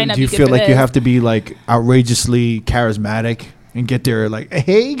campaign. Do She you, might not do you be good feel for like you this. have to be like outrageously charismatic and get there like,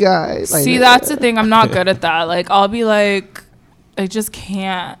 hey guys? Like, See, that's the thing. I'm not good at that. Like, I'll be like, I just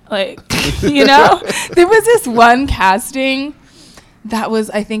can't. Like, you know? There was this one casting that was,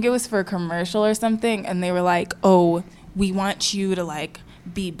 I think it was for a commercial or something, and they were like, oh, we want you to, like,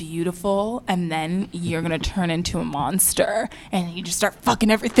 be beautiful, and then you're gonna turn into a monster, and you just start fucking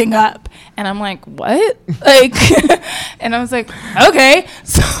everything up. And I'm like, what? Like, and I was like, okay.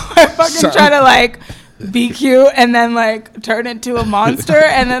 So I fucking try to like be cute, and then like turn into a monster,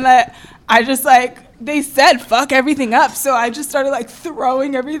 and then I just like, they said fuck everything up, so I just started like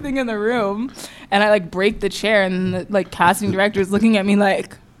throwing everything in the room, and I like break the chair, and the like casting director is looking at me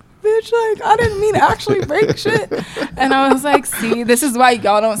like, bitch, like, I didn't mean to actually break shit. And I was like, see, this is why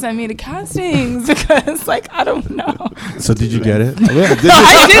y'all don't send me to castings, because, like, I don't know. So did you get it? No,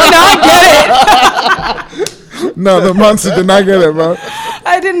 I did not get it. No, the monster did not get it, bro.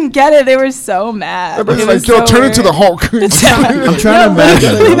 I didn't get it. They were so mad. It's It like, was yo, so turn weird. into the Hulk. I'm trying to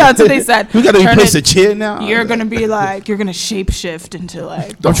imagine. Literally, that's what they said. We got to Turn replace it- the chair now. You're going to be like, you're going to shapeshift into,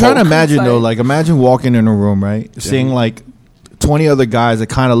 like, I'm trying to Hulk. imagine It's though, like- like imagine walking in a room, right? Seeing like 20 other guys that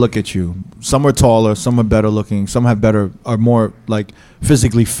kind of look at you. Some are taller, some are better looking, some are more like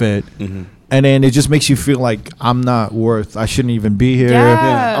physically fit. And then it just makes you feel like I shouldn't even be here.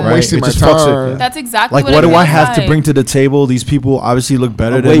 Yeah. I'm Right? wasting It my just fucks time. it. that's exactly Like, what what it do I feels have to like. bring to the table? These people obviously look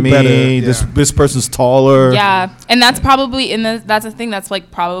better Way than me. better, yeah. This person's taller. Yeah, and that's probably that's a thing that's like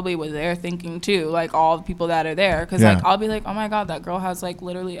probably what they're thinking too. Like all the people that are there, because like Yeah. I'll be like, oh my god, that girl has like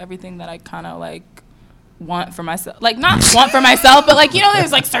literally everything that I kind of like want for myself. Like not want for myself, but like, you know,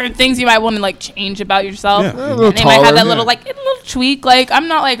 there's like certain things you might want to like change about yourself. Yeah. A And little they might have taller, that little yeah. like a little tweak. Like I'm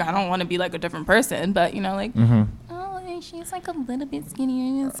not like I don't want to be like a different person, but you know like. Mm-hmm. Oh, she's like a little bit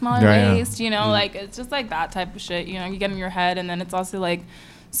skinnier and smaller Yeah, yeah. waist, you know, like it's just like that type of shit, you know, you get in your head. And then it's also like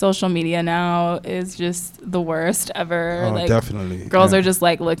social media now is just the worst ever. Oh, like definitely. girls Yeah. are just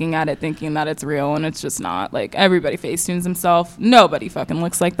like looking at it thinking that it's real, and it's just not. Like everybody facetunes himself. Nobody fucking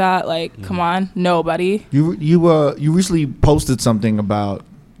looks like that. Like come on, nobody. You recently posted something about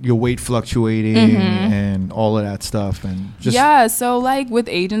your weight fluctuating and all of that stuff, and just Yeah, so like with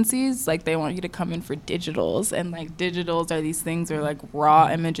agencies, like they want you to come in for digitals, and like digitals are these things are like raw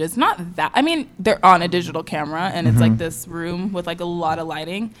images. Not that, I mean, they're on a digital camera, and it's like this room with like a lot of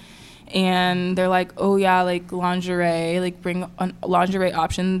lighting, and they're like, oh yeah, like lingerie, like bring a lingerie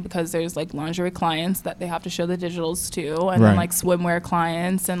option, because there's like lingerie clients that they have to show the digitals to, and then Right. like swimwear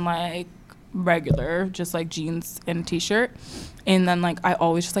clients, and like regular just like jeans and a t-shirt. And then like I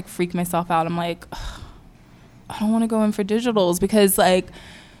always just like freak myself out. I'm like, I don't want to go in for digitals, because like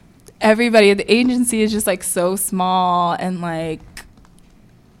everybody at the agency is just like so small, and like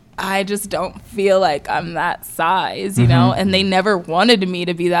I just don't feel like I'm that size, you know. And they never wanted me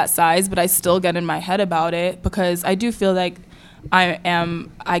to be that size, but I still get in my head about it, because I do feel like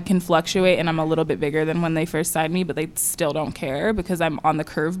I can fluctuate, and I'm a little bit bigger than when they first signed me, but they still don't care, because I'm on the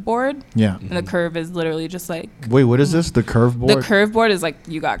curve board. yeah. And the curve is literally just like, Wait, what is this? The curve board? the curve board is like,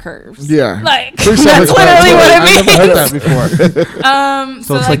 you got curves. Yeah. Like, Please that's tell me literally about what it. it I means. never heard that before.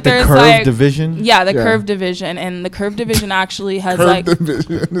 so it's like the there's, curve like- division. Yeah, the Yeah. curve division. And the curve division actually has Curve like,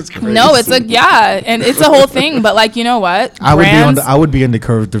 division is crazy. no, it's like, yeah, and it's a whole thing. But like, you know what? I would be in the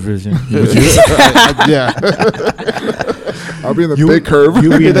curve division. Yeah. I'll be in the big curve.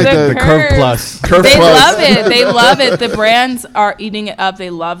 You be in the The curve curve. plus. Curve They plus. love it. They love it. The brands are eating it up. They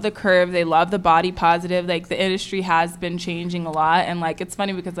love the curve. They love the body positive. Like the industry has been changing a lot. And like it's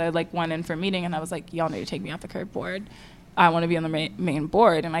funny, because I like went in for a meeting, and I was like, y'all need to take me off the curve board. I want to be on the main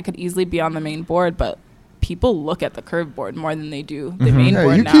board, and I could easily be on the main board, but people look at the curve board more than they do the main Hey,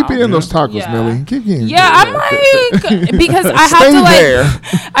 board you now. keep eating those tacos, Yeah. Millie. Keep eating. Yeah, I'm like, because I have Stay to like, there.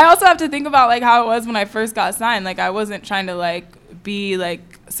 I also have to think about like how it was when I first got signed. Like I wasn't trying to like be like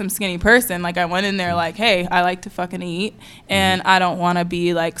some skinny person. Like I went in there like, hey, I like to fucking eat, and I don't want to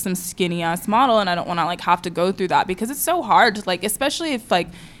be like some skinny ass model, and I don't want to like have to go through that, because it's so hard to like, especially if like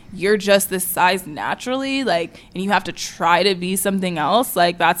you're just this size naturally, like, and you have to try to be something else.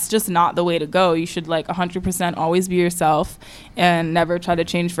 Like that's just not the way to go. You should like 100% always be yourself, and never try to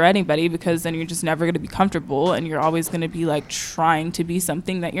change for anybody, because then you're just never going to be comfortable, and you're always going to be like trying to be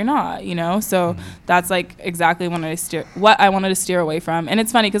something that you're not, you know. So that's like exactly what I wanted to steer away from. And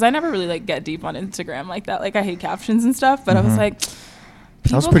it's funny, because I never really like get deep on Instagram like that. Like I hate captions and stuff, but I was like,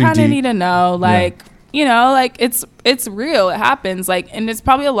 Sounds people pretty kind of deep. need to know, like, you know, like it's real. It happens. Like, and there's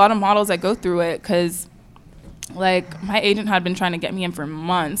probably a lot of models that go through it, because like my agent had been trying to get me in for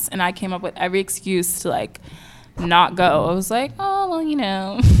months, and I came up with every excuse to like not go. I was like, oh, well, you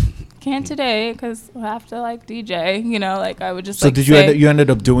know, can't today, because I have to like DJ, you know, like I would just So like did say, you ended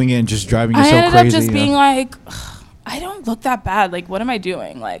up doing it and just driving I yourself ended crazy? up just being yeah? like, I don't look that bad. Like, what am I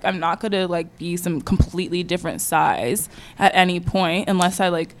doing? Like, I'm not going to, like, be some completely different size at any point unless I,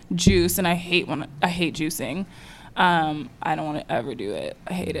 like, juice. And I hate juicing. I don't want to ever do it.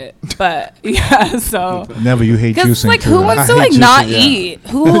 I hate it. But yeah, so Never. You hate because juicing. like too, who right? wants to I like hate not juicing, yeah. eat? You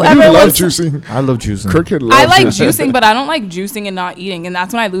Whoever love wants to, juicing. I love juicing. Cricket loves I like juicing. juicing, but I don't like juicing and not eating, and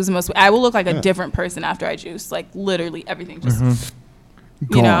that's when I lose the most weight. I will look like a different person after I juice. Like literally everything just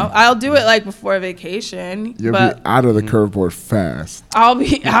you know. Gone. I'll do it like before vacation, You'll but be out of the curve board fast. I'll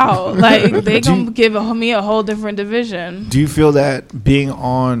be out. Like they gonna give me a whole different division. Do you feel that being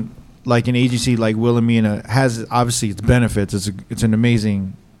on like an agency like Wilhelmina has obviously its benefits? It's an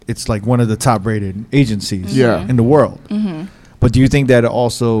amazing. It's like one of the top rated agencies Yeah. in the world. Mm-hmm. But do you think that it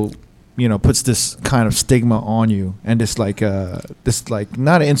also, puts this kind of stigma on you and this like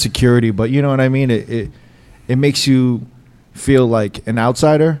not an insecurity, but you know what I mean? It makes you feel like an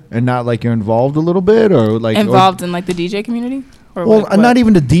outsider and not like you're involved a little bit or like Involved in like the DJ community? Or Well, what? not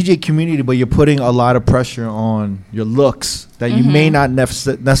even the DJ community, but you're putting a lot of pressure on your looks that you may not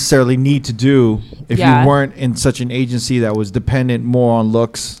necessarily need to do if Yeah. you weren't in such an agency that was dependent more on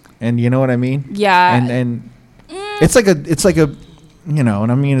looks. And you know what I mean? Yeah. And it's like a,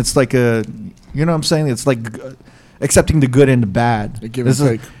 and I mean, it's like a, you know what I'm saying? It's like accepting the good and the bad. The give and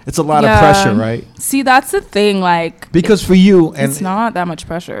take. It's a lot Yeah. of pressure, right? See, that's the thing. Like, Because for you, and it's not that much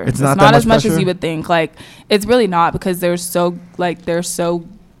pressure. It's not that as much much as pressure? you would think. Like, it's really not because they're so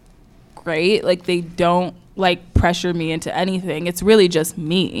great. Like, they don't like pressure me into anything. It's really just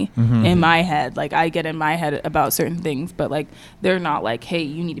me in my head. Like, I get in my head about certain things, but like they're not like, hey,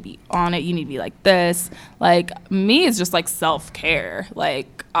 you need to be on it. You need to be like this. Like, me is just like self-care.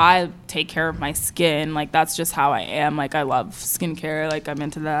 Like, I take care of my skin. Like, that's just how I am. Like, I love skincare. Like, I'm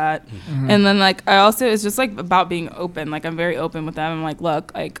into that. And then like I also, it's just like about being open. Like, I'm very open with them. I'm like,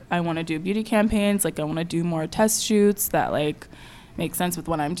 look, like I want to do beauty campaigns. Like, I want to do more test shoots that like make sense with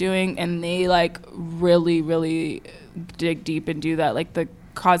what I'm doing, and they like really dig deep and do that. Like the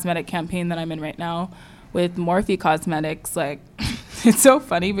cosmetic campaign that I'm in right now with Morphe Cosmetics, like it's so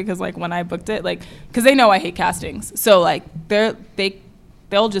funny because like when I booked it, like because they know I hate castings, so like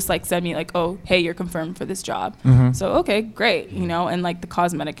they'll just like send me like, oh hey, you're confirmed for this job. So okay, great, and like the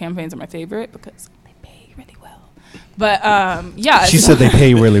cosmetic campaigns are my favorite because they pay really well. But yeah, she said they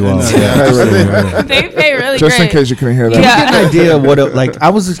pay really well. they pay really Just great. in case you couldn't hear that. Yeah. Get an idea of what I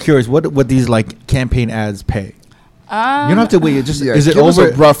was just curious what these like campaign ads pay. You don't have to wait. Just Yeah, is it give us over?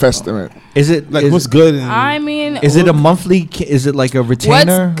 a rough estimate. Is it Like is, what's good? And I mean, Is it a monthly? Is it like a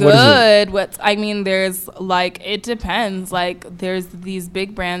retainer? what's What is it? good? There's like, it depends. Like, there's these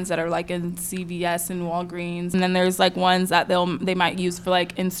big brands that are like in CVS and Walgreens, and then there's like ones that they might use for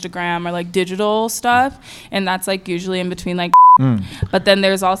like Instagram or like digital stuff, and that's like usually in between like. But then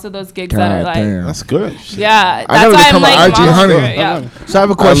there's also those gigs that are God like, damn. that's good. yeah, I gotta that's why I'm become an like, IG model honey. for it, yeah. So I have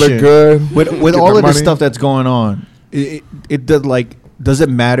a I question. look good. With Get all the of this money. stuff that's going on, it does like. Does it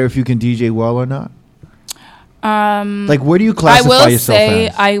matter if you can DJ well or not? Like, where do you classify yourself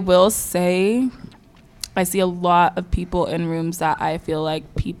as? I will say, I see a lot of people in rooms that I feel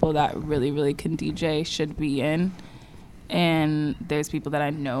like people that really can DJ should be in. And there's people that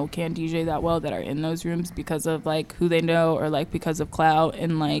I know can't DJ that well that are in those rooms because of like who they know or like because of clout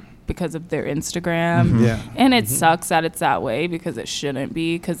and like because of their Instagram. Yeah. And it sucks that it's that way because it shouldn't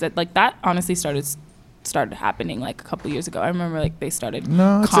be, because it like that honestly started happening like a couple years ago. I remember like they started.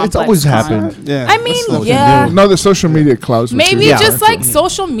 No, it's Complex always Con. happened. Yeah. I mean, that's nothing yeah. new. No, the social media clouds. Maybe Yeah. just like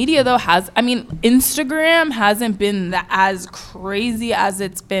social media though Instagram hasn't been as crazy as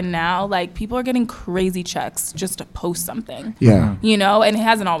it's been now. Like people are getting crazy checks just to post something, Yeah. and it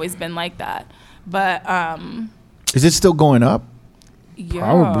hasn't always been like that. But Is it still going up? yeah.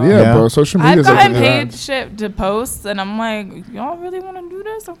 Probably, yeah, Yeah. bro. Social I've media. gotten paid shit to post, and I'm like, y'all really want to do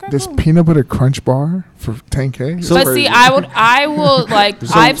this? Okay, This cool. peanut butter crunch bar for 10K. So- But see, I will like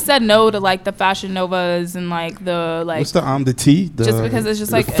I've said no to like the Fashion Novas and like the like What's the tea? just because it's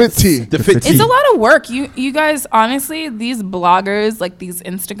just like fit tea. the fit it's tea. a lot of work. You guys, honestly, these bloggers, like these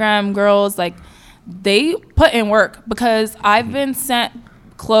Instagram girls, like they put in work because I've been sent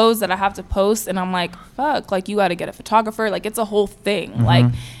clothes that I have to post and I'm like, fuck, like you got to get a photographer. Like it's a whole thing. Like,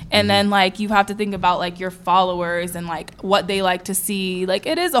 and then like you have to think about like your followers and like what they like to see. Like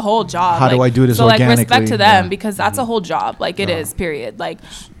it is a whole job. How do Like, I do this so like respect organically? to them Yeah. because that's a whole job. Like it is, period. Like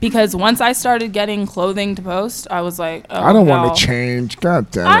because once I started getting clothing to post, I was like, oh, I don't no. want to change.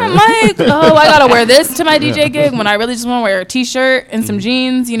 God damn I'm it. like, oh, I gotta wear this to my DJ gig when I really just want to wear a t-shirt and some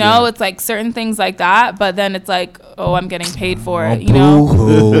jeans, It's like certain things like that. But then it's like, oh, I'm getting paid for it,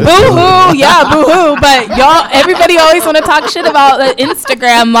 Boo-hoo. Boo-hoo, yeah, boo-hoo. But everybody always want to talk shit about the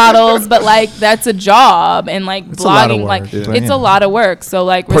Instagram models, but like that's a job and like It's a lot of blogging, like work, yeah. it's a lot of work. So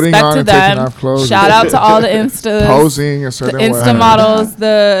like Putting respect on to and taking them. off clothes. Shout out to all the Instas. Posing a The certain Insta way. models,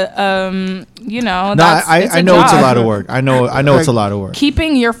 the you know, No, that's, it's I know it's a job. lot of work. I know it's a lot of work.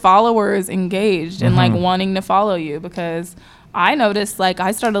 Keeping your followers engaged and Mm-hmm. like wanting to follow you, because I noticed like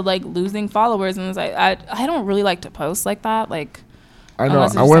I started like losing followers, and it's like I don't really like to post like that. Like, I know.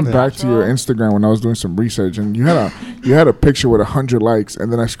 unless it's I just, went like, back to your natural. Instagram when I was doing some research, and you had a picture with 100 likes,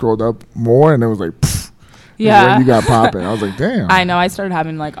 and then I scrolled up more, and it was like, pfft, Yeah. you got popping. I was like, damn. I know. I started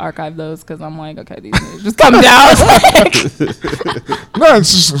having to like archive those because I'm like, okay, these things just come down. No,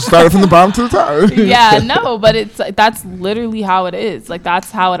 it's just started from the bottom to the top. Yeah, no, but it's like, that's literally how it is. Like,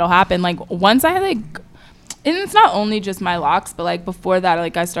 that's how it'll happen. Like, once I like, and it's not only just my locks, but like before that,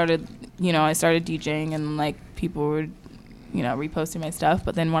 like I started DJing, and like people were, you know, reposting my stuff.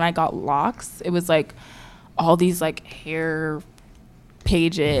 But then when I got locks, it was like all these like hair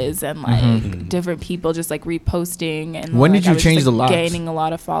pages and like different people just like reposting. And When like, did you I was change just, the like, locks? Gaining a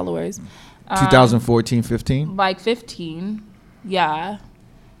lot of followers. 2014, 15. Like 15. Yeah.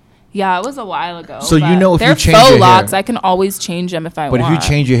 Yeah, it was a while ago. So you but know if you they're change faux your hair- locks, I can always change them if I But want. if you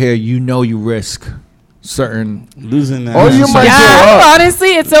change your hair, you know you risk certain. Losing that. Oh, you might yeah, grow up.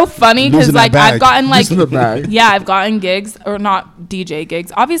 honestly, it's so funny because Losing that like bag. I've gotten like Losing the bag. yeah, I've gotten gigs or not DJ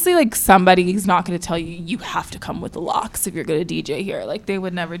gigs. Obviously, like somebody's not going to tell you have to come with the locks if you're going to DJ here. Like they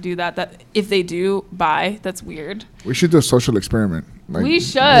would never do that. That if they do, bye. That's weird. We should do a social experiment. Like, We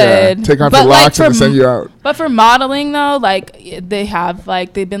should. yeah, take out But, the like, locks and for send you out. But for modeling though, like they have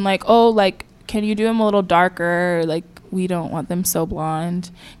like they've been like, oh, like can you do them a little darker? Like we don't want them so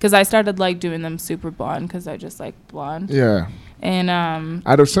blonde, because I started like doing them super blonde because I just like blonde. Yeah. And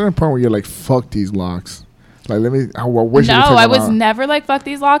At a certain point where you're like, fuck these locks. Like, let me. I wish you no, would take I them was out. never like fuck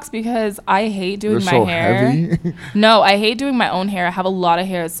these locks because I hate doing They're my so hair. heavy. No, I hate doing my own hair. I have a lot of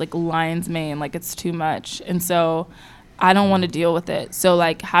hair. It's like lion's mane, like it's too much, and so I don't want to deal with it. So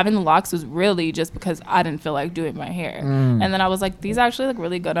like having the locks was really just because I didn't feel like doing my hair, and then I was like, these actually look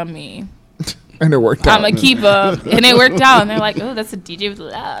really good on me. And it worked out. I'm gonna keep them, and it worked out. And they're like, "Oh, that's a DJ with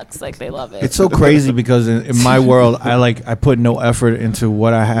locks." Like they love it. It's so crazy because in my world, I put no effort into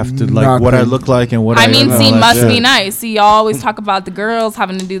what I have to like, what I Nothing. look like, and what I. I mean, all see, that must shit. be nice. See, y'all always talk about the girls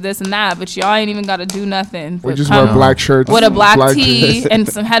having to do this and that, but y'all ain't even got to do nothing. We but just come wear black shirts. with a black tee and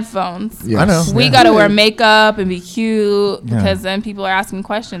some headphones. Yes. I know. We Yeah. got to wear makeup and be cute Yeah. because then people are asking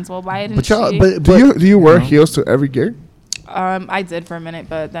questions. Well, why didn't But y'all, she? but Do you wear know. heels to every gig? I did for a minute,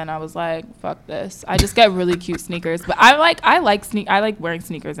 but then I was like, "Fuck this!" I just get really cute sneakers. But I like wearing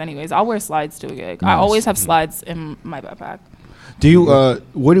sneakers anyways. I'll wear slides to a gig. I Nice. always have slides in my backpack. do you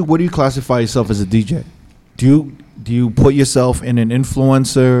what do you classify yourself as a DJ? Do you put yourself in an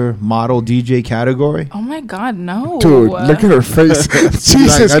influencer, model, DJ category? Oh my God, no, Dude, look at her face.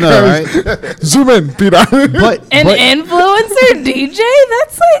 Jesus I know, Christ. Zoom in, Peter. But An but influencer DJ?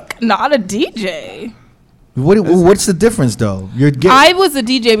 That's like not a DJ. what's the difference though? You're getting. I was a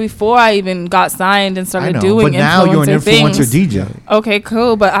DJ before I even got signed and I started know, doing but now you're an influencer things. DJ. Okay,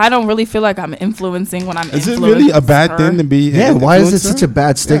 cool, but I don't really feel like I'm influencing when I'm Is it really a bad influencer. thing to be? Yeah, an why is it influencer? such a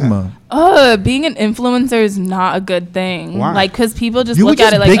bad stigma? Being an influencer is not a good thing. Why? Like, because people just You were look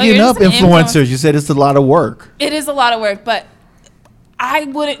just at it like, oh, bigging you're up just an influencers. You said it's a lot of work. It is a lot of work, but I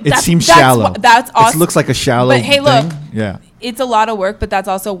wouldn't. It seems shallow. That's awesome. It looks like a shallow. But hey, look. thing. Yeah. It's a lot of work, but that's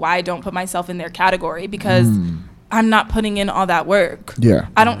also why I don't put myself in their category because I'm not putting in all that work. Yeah.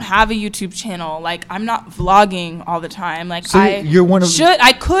 I don't have a YouTube channel. Like, I'm not vlogging all the time. Like, So you're one of-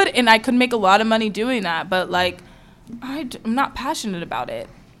 I could make a lot of money doing that, but like, I'm not passionate about it.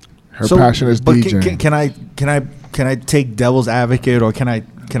 Her passion is but DJing. Can I take devil's advocate or can I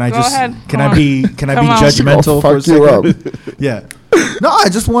Go just ahead. can Come I on. be Come on. judgmental for a Fuck you second? Yeah. No,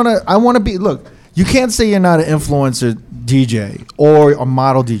 I want to be. Look, you can't say you're not an influencer DJ or a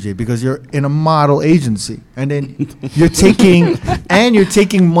model DJ because you're in a model agency, and then you're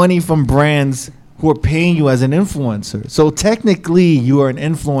taking money from brands who are paying you as an influencer. So technically, you are an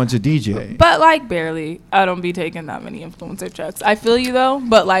influencer DJ. But like, barely. I don't be taking that many influencer checks. I feel you though,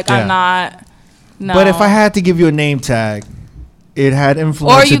 but like, Yeah. I'm not. No. But if I had to give you a name tag, it had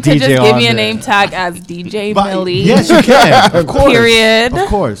influencer or you could DJ just give on me a there. name tag as DJ But- Millie. Yes, you can. Of course. Period. Of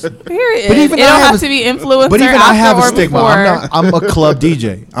course. Period. But even it I don't have have a- to be influencer But even after I have a or stigma. before. I'm a club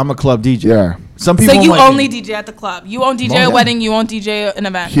DJ. I'm a club DJ. Yeah. Some So people you might only be- DJ at the club. You won't DJ Oh, a yeah. wedding. You won't DJ an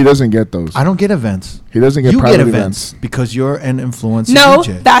event. He doesn't get those. I don't get events. He doesn't get You private get events. events because you're an influencer No,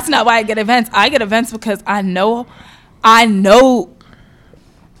 DJ. that's not why I get events. I get events because I know. I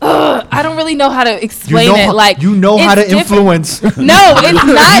don't really know how to explain you know it. how, Like you know how to it's different. influence. No, it's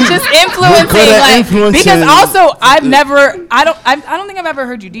not just influencing. good at Like influencing. because also I don't think I've ever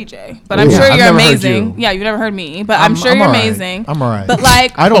heard you DJ, but I'm Yeah, sure I've you're never heard amazing. you. Yeah, you've never heard me, but I'm sure you're alright. amazing. I'm alright. But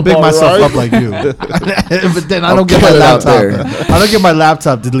like, I don't big I'm myself alright. up like you. But then I I'll don't get my cut it out laptop. I don't get my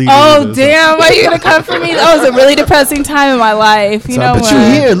laptop deleted. oh either, so. damn, are you gonna come for me? That was a really depressing time in my life. You know But what? you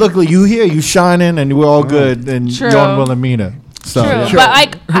here, look, you here, you shining, and we're all good, and True. you're on Wilhelmina. So True, yeah. Sure. but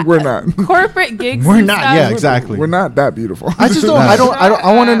like We're not. corporate gigs. We're and not. stuff, Yeah, exactly. We're not that beautiful. I just don't.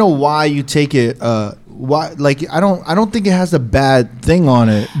 I want to know why you take it. Why? Like I don't think it has a bad thing on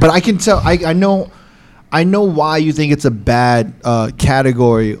it. But I can tell. I know why you think it's a bad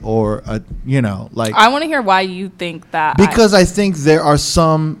category or a like. I want to hear why you think that. Because I think there are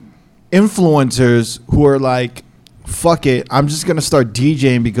some influencers who are like, fuck it, I'm just gonna start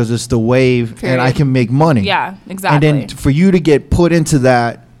DJing because it's the wave and I Period. can make money. Yeah, exactly. And then for you to get put into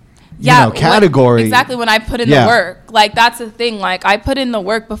that like, category. exactly when I put in Yeah. the work. Like that's the thing. Like I put in the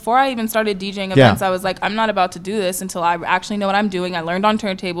work before I even started DJing events. I was like, I'm not about to do this until I actually know what I'm doing. I learned on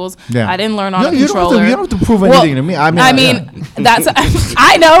turntables. Yeah. I didn't learn on a you controller. don't have to prove anything to me. I mean, that's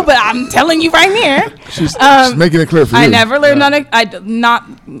I know, but I'm telling you right here. She's Um, making it clear for you. I never learned on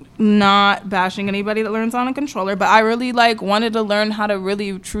not bashing anybody that learns on a controller, but I really like wanted to learn how to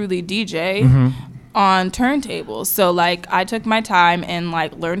really truly DJ on turntables. So like I took my time and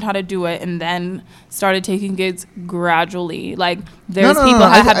like learned how to do it, and then started taking gigs gradually. Like there's No, people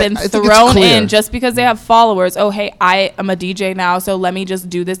that have been I think it's thrown clear. in just because they have followers. Oh hey, I am a DJ now, so let me just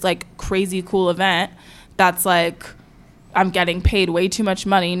do this like crazy cool event. That's like I'm getting paid way too much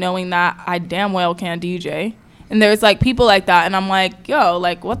money knowing that I damn well can't DJ. And there's like people like that, and I'm like, yo,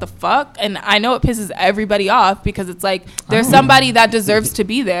 like what the fuck? And I know it pisses everybody off because it's like there's somebody that deserves to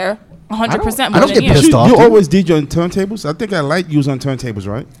be there 100% I more don't than get you. pissed off. You dude. always DJ on turntables? I think I like use on turntables,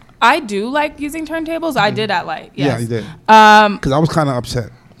 right? I do like using turntables. I did at Light. Yeah, Yes. you did. Um, Because I was kind of upset.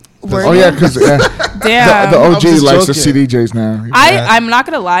 were Oh you? yeah, because Damn. the OG just likes the joking. CDJs now. I'm not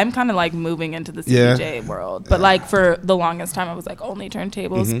gonna lie, I'm kind of like moving into the Yeah. CDJ world, but like for the longest time I was like only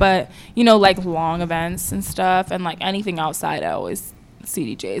turntables, Mm-hmm. but you know like long events and stuff and like anything outside I always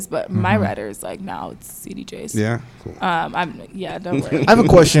CDJs, but my Redders like now it's CDJs. Yeah. Cool. Don't worry. I have a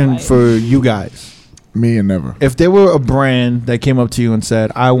question Like- for you guys. Me and never. If there were a brand that came up to you and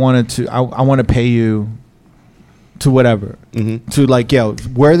said, I want to pay you to whatever, Mm-hmm. to like, yo,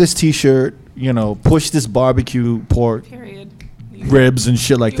 wear this T-shirt, push this barbecue pork Period. ribs and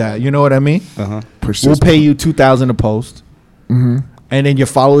shit like that. You know what I mean? Uh-huh. Push We'll this. pay you $2,000 a post, Mm-hmm. and then your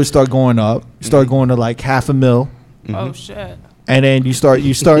followers start going up, start going to like $500,000, Oh shit. and then you start,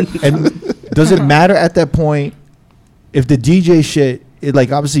 and does it matter at that point if the DJ shit?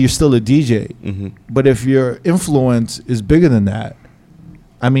 Like obviously you're still a DJ, Mm-hmm. but if your influence is bigger than that,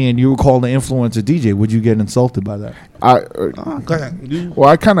 I mean, you were called an influencer DJ. Would you get insulted by that? Go ahead. Well,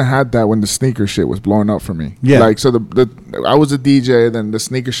 I kind of had that when the sneaker shit was blowing up for me. Yeah. Like, so I was a DJ, then the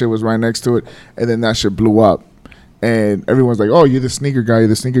sneaker shit was right next to it, and then that shit blew up. And everyone's like, oh, you're the sneaker guy,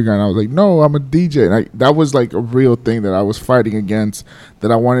 And I was like, no, I'm a DJ. And that was like a real thing that I was fighting against,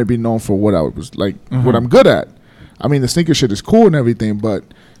 that I wanted to be known for what I was like, what I'm good at. I mean, the sneaker shit is cool and everything, but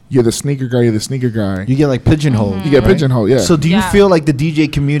you're the sneaker guy, You get like pigeonholed. You get right? pigeonholed, yeah. So do you Yeah. feel like the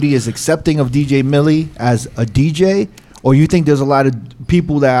DJ community is accepting of DJ Millie as a DJ? Or you think there's a lot of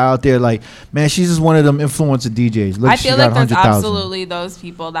people that are out there like, man, she's just one of them influencer DJs. Look, I she feel got like there's 100,000. absolutely those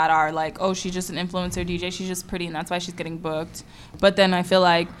people that are like, oh, she's just an influencer DJ. She's just pretty, and that's why she's getting booked. But then I feel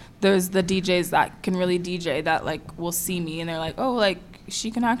like there's the DJs that can really DJ that like will see me and they're like, oh, like she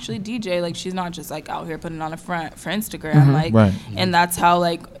can actually DJ. Like she's not just like out here putting on a front for Instagram. Like, right. and that's how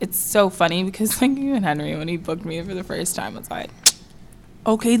like it's so funny because like even Henry when he booked me for the first time was like,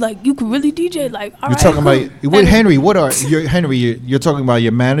 okay, like you can really DJ. Like all You're right, talking cool. about what, Henry? What are you, Henry? You're talking about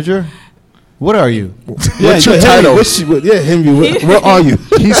your manager. What are you? What's your Henry, title? Henry, what are you?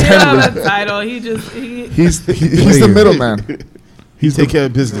 He's He don't Henry. have a title. He just He's the middleman. He take care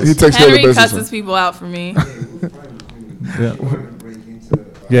of business. He takes care of the Henry business. cusses people out for me.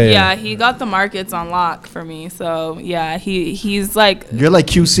 Yeah. Yeah, he got the markets on lock for me. So yeah, he's like You're like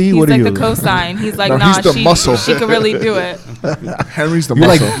QC. he's What are like you? the cosign. He's like, No, nah, he's the muscle. she could really do it. Henry's the You're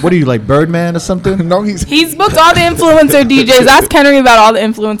like, muscle. what are you like, Birdman or something? No, he's He's booked all the influencer DJs. Ask Henry about all the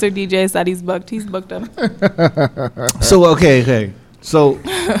influencer DJs that he's booked. He's booked them. So okay. So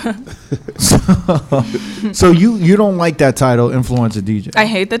you don't like that title, influencer DJ. I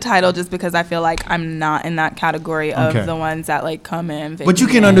hate the title just because I feel like I'm not in that category of Okay. the ones that like come in. But you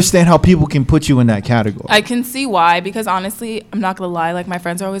fake can me. understand how people can put you in that category. I can see why, because honestly, I'm not gonna lie. Like my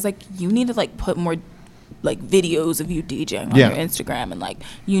friends are always like, you need to like put more like videos of you DJing on Yeah. your Instagram, and like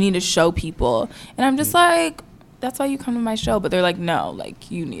you need to show people. And I'm just like, that's why you come to my show. But they're like, no, like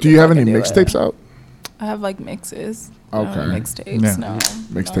you need. Do you have any mixtapes out? I have like mixes. I don't have Okay. mixtapes. Yeah. No.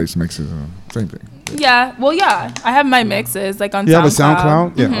 Mixtapes, mixes, same thing. Yeah. Well, yeah. I have my mixes like on. You have a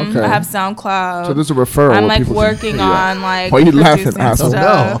SoundCloud? SoundCloud? Yeah. Mhm. Okay. I have SoundCloud. So there's a referral. I'm where like people can- working on like. Why you laughing, producing asshole?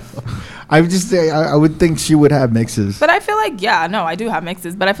 stuff. No. I would just say I would think she would have mixes. But I feel like, yeah, no, I do have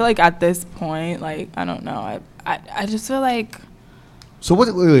mixes. But I feel like at this point, like, I don't know. I just feel like. So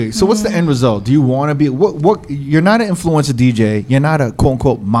what's the end result? Do you want to be what? You're not an influencer DJ. You're not a quote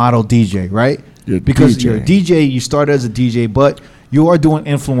unquote model DJ, right? You're a because DJ. you're a DJ. You started as a DJ, but you are doing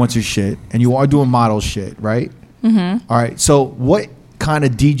influencer shit and you are doing model shit, right? Mm-hmm. All right. So what kind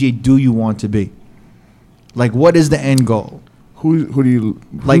of DJ do you want to be? Like, what is the end goal? Who do you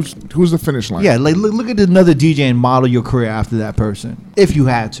Like- Who's the finish line? Yeah, like look at another DJ and model your career after that person, if you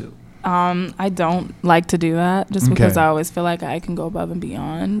had to. I don't like to do that just because Okay. I always feel like I can go above and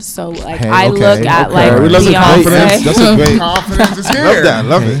beyond. So like Hey, I okay, look at okay. like We love the confidence. Beyonce. That's a great. Confidence is here. Love that.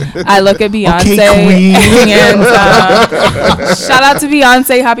 Love it. I look at Beyonce queen. and shout out to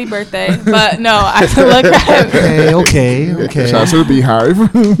Beyonce, happy birthday. But no, I look at Okay. Shout out to the Beehive.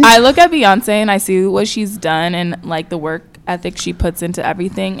 I look at Beyonce and I see what she's done and like the work ethic she puts into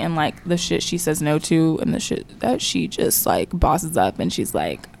everything and like the shit she says no to and the shit that she just like bosses up and she's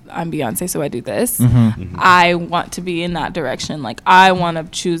like, I'm Beyonce, so I do this. Mm-hmm. I want to be in that direction. Like I want to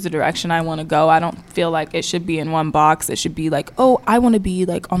choose the direction I want to go. I don't feel like it should be in one box. It should be like, oh, I want to be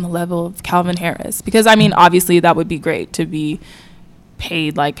like on the level of Calvin Harris, because I mean, obviously that would be great to be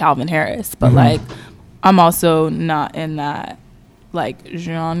paid like Calvin Harris, but Mhm. like I'm also not in that like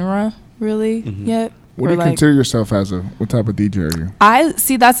genre really yet. What do Or, you like, consider yourself as what type of DJ are you? I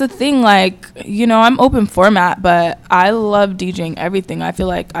see, that's the thing, like, you know, I'm open format, but I love DJing everything. I feel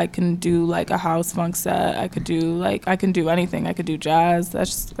like I can do like a house funk set. I can do anything. I could do jazz. That's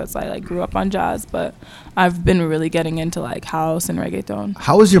just because I like grew up on jazz, but I've been really getting into like house and reggaeton.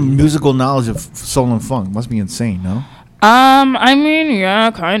 How is your musical knowledge of soul and funk? Must be insane, no? I mean,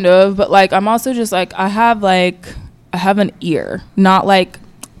 yeah, kind of, but like I'm also just like I have an ear, not like,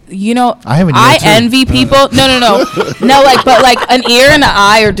 you know, I have an ear, I too. envy people. No, like, but like an ear and an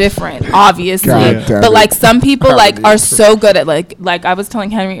eye are different, obviously. God damn But it. like some people like are so good at like I was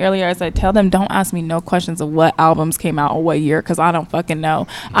telling Henry earlier, as I tell them, don't ask me no questions of what albums came out or what year, because I don't fucking know.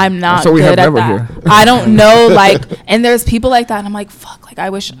 I'm not So we have good at never that. here. I don't know, like, and there's people like that, and I'm like, fuck, like I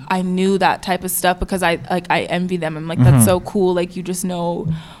wish I knew that type of stuff, because I envy them. I'm like, that's so cool. Like you just know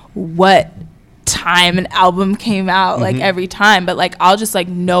what time an album came out like every time, but like I'll just like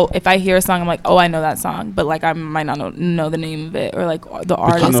know if I hear a song, I'm like, oh, I know that song, but like I might not know the name of it or like the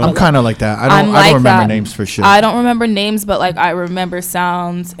artist. I'm kind of like that. I I'm don't like remember that. names for shit. I don't remember names, but like I remember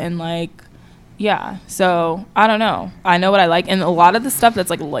sounds and like, yeah. So I don't know. I know what I like, and a lot of the stuff that's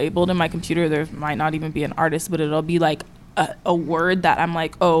like labeled in my computer, there might not even be an artist, but it'll be like a word that I'm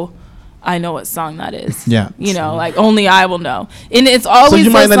like, oh, I know what song that is. Yeah. You know, like only I will know. And it's always So you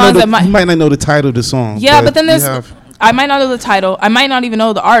might those not songs know that you might not know the title of the song. yeah, but then you there's have- I might not know the title. I might not even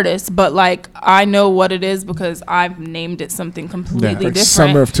know the artist, but like I know what it is because I've named it something completely Like different.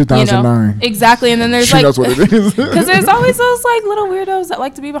 summer of you know? 2009. Exactly. And then there's She like knows what it is. because there's always those like little weirdos that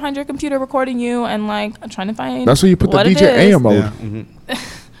like to be behind your computer recording you and like trying to find That's where you put the what it DJ is. AM mode. Yeah.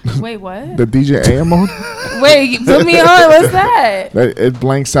 Wait, what? The DJ AM mode. Wait, you put me on. What's that? It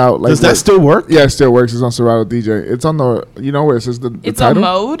blanks out. Like Does that still work? Yeah, it still works. It's on Serato DJ. It's on the where it says the It's title. a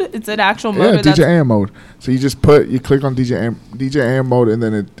mode. It's an actual Yeah, mode. DJ AM mode. So you just click on DJ AM mode, and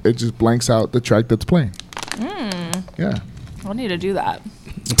then it just blanks out the track that's playing. Yeah. I need to do that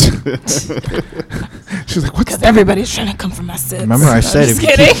She's like, what's because everybody's trying to come for my sits. Remember I I'm said just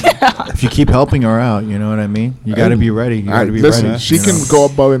if you keep helping her out, you know what I mean? You got to be ready. You got to be listen, ready. she you can know? go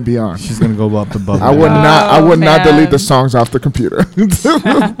above and beyond. She's going to go up above. I would that. not. I would not delete the man. songs off the computer.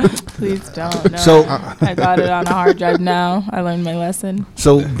 Please don't. No. So- I got it on a hard drive now. I learned my lesson.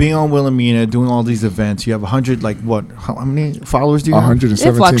 So being on Wilhelmina, doing all these events, you have 100, like what? How many followers do you have?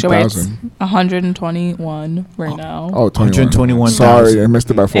 117,000. 121 right now. Oh, 121,000. Sorry, I missed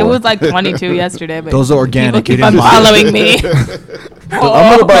it by 4. It was like 22 yesterday, but Those are organic. people You keep didn't buy unfollowing me.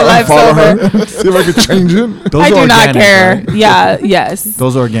 I'm gonna my life's follow over. her. See if I can change it. Those I are do not organic, care. right? Yeah, yes.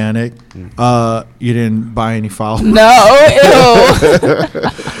 Those are organic. You didn't buy any followers. No,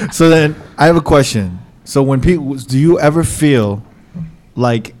 ew. So then I have a question. So when people, do you ever feel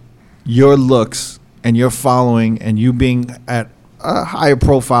like your looks and your following and you being at a higher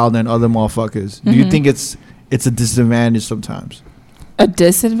profile than other motherfuckers, do you think it's a disadvantage sometimes? A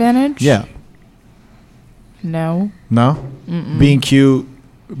disadvantage? Yeah. No. No? Being cute,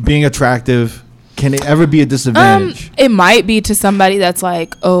 being attractive, can it ever be a disadvantage? It might be to somebody that's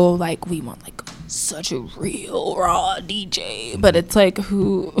like, oh, like we want like such a real raw DJ, but it's like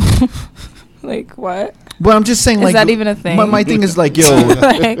who, like what? But I'm just saying, Is like, that even a thing? My thing is like, yo,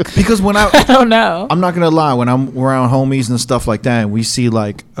 Like, because when I don't know. I'm not gonna lie, when I'm around homies and stuff like that, and we see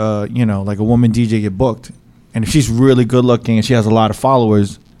like, you know, like a woman DJ get booked, and if she's really good looking and she has a lot of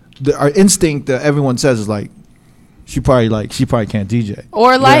followers, our instinct that everyone says is like, she probably can't DJ.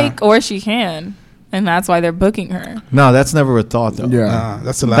 Or like, or she can, and that's why they're booking her. No, that's never a thought though. Yeah.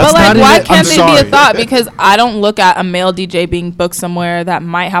 That's a That's lot. But not like, why even- can't I'm they be sorry. a thought? Because I don't look at a male DJ being booked somewhere that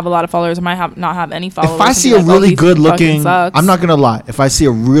might have a lot of followers, or might not have any followers. If I and see be a like, oh, really he good fucking looking, sucks. I'm not gonna lie. If I see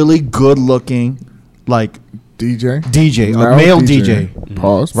a really good looking, like DJ. DJ, a male DJ,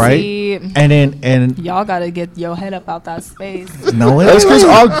 Pause. right? See, and y'all gotta get your head up out that space. no, wait, That's because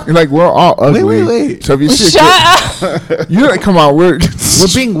wait. like we're all ugly. wait. So if you see Shut a up. kid, you like come on, we're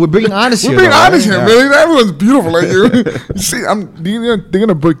we're being honest here. we're being though, honest right? here, really. Everyone's beautiful like you. You see, they're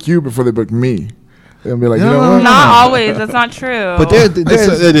gonna book you before they book me. They'll be like, you know No. what? Not always. That's not true. But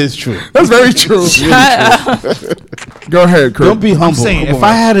It is true. That's very true. Shut up. Go ahead, Kurt. Don't be humble. I'm saying Come if on.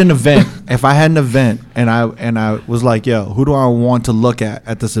 I had an event, and I was like, yo, who do I want to look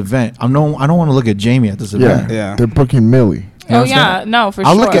at this event? I don't want to look at Jamie at this Yeah, event. Yeah. They're booking Millie. You know Oh what I'm yeah, saying? no, for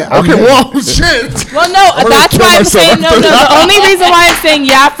I'll sure. look at- Okay, whoa, shit. Well, no, gonna that's kill why I'm myself saying no. after The only reason why I'm saying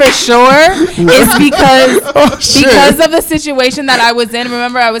yeah for sure is because of the situation that I was in.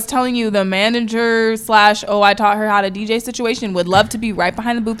 Remember, I was telling you the manager / I taught her how to DJ situation would love to be right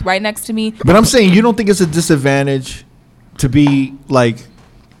behind the booth, right next to me. But I'm saying you don't think it's a disadvantage to be like,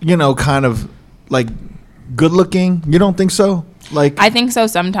 you know, kind of like good looking. You don't think so? Like, I think so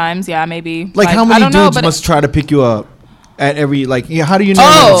sometimes. Yeah, maybe. like how I many don't know, dudes but must try to pick you up at every like? Yeah, how do you know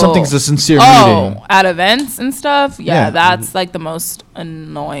that something's a sincere meeting? at events and stuff. Yeah, Yeah. that's like the most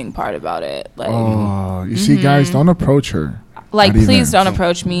annoying part about it. Like. Oh, you see, guys, don't approach her. Like, Not please even. don't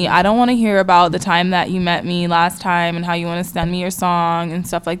approach me. I don't want to hear about the time that you met me last time and how you want to send me your song and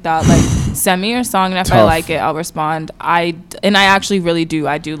stuff like that. Like, send me your song, and if I Tough. like it, I'll respond. I actually really do.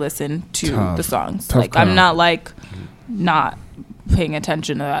 I do listen to Tough. the songs. Tough Like, I'm crowd. not like not paying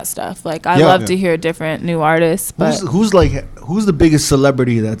attention to that stuff. Like, I Yeah. love to hear different new artists, but Who's the biggest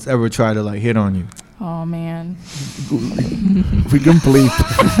celebrity that's ever tried to like hit on you? oh man, We can bleep.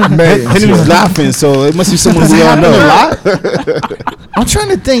 Man, Henry's laughing, so it must be someone we all know. I'm trying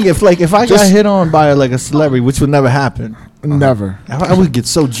to think if I got Just- hit on by like a celebrity, which would never happen. never. I would get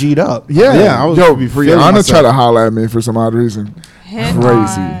so G'd up. Yeah, Yeah, I was yo, be feeling Rihanna myself. tried to holler at me for some odd reason. hit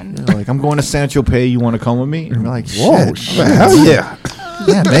Crazy. on. You know, like, I'm going to San Tropez. You want to come with me? And I'm like, Whoa, shit. shit. Hell yeah.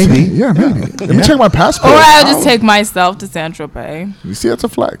 Yeah, maybe. Yeah, maybe. Let me Yeah. check my passport. Or I'll just take myself to San Tropez. You see, that's a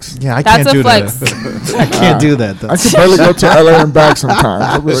flex. Yeah, I That's can't a do flex. that. I can't do that though. I can barely go to LA and back sometimes.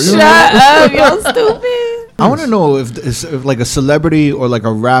 I'll be like, you Shut know, up, y'all stupid. I want to know if like a celebrity or like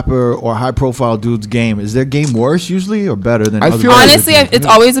a rapper or high profile dude's game, is their game worse usually or better than I other feel guys? Honestly, it's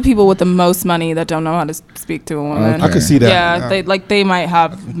always the people with the most money that don't know how to speak to a woman. Okay. I could see that. Yeah, they might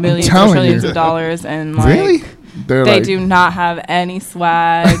have millions or telling trillions you. of dollars, and like, Really? they're they like, do not have any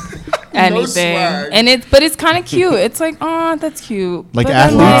swag, anything. swag. And it's kind of cute. It's like, oh, that's cute. Like But then,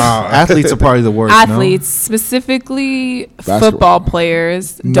 athletes. Wow. Athletes are probably the worst. athletes, specifically Basketball. football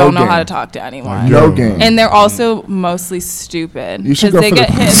players, No don't know game. how to talk to anyone. no game. And they're also mostly stupid You should because go they for get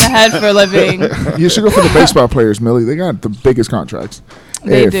the- hit in the head for a living. You should go for the baseball players, Millie. They got the biggest contracts.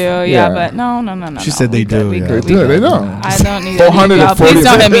 They If- do, yeah, but no. She said they do, yeah. They do. They don't. I don't need 440 y'all. Please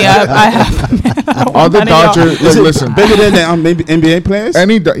don't hit me up. I have All the none of y'all. Dodgers, like, listen, Bigger than the maybe NBA players?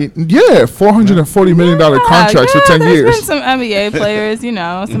 $440 million contracts for 10 There's years. been some NBA players, you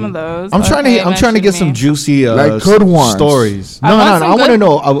know, some of those. I'm trying Okay, to get mention some me. juicy Like good ones. stories. I No, want no, some I want to good-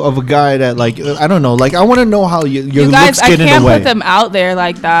 know of a guy that like I don't know. Like I want to know how your You guys, looks I get in can't the way. put them out there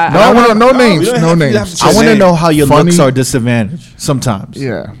like that. No, I I don't want wanna- no names. you don't No have to- you names. have to I want to Name. know how your Funny. looks are disadvantaged sometimes.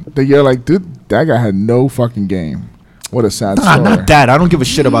 Yeah. That you're like, dude, that guy had no fucking game. What a sad Nah, story. not that. I don't give a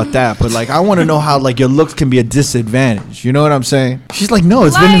shit about that. But like, I want to know how like your looks can be a disadvantage. You know what I'm saying? She's like, no,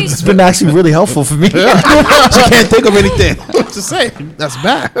 Like- it's been actually really helpful for me. She can't think of anything. Just saying. That's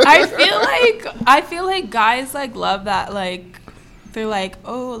bad. I feel like guys like love that, like they're like,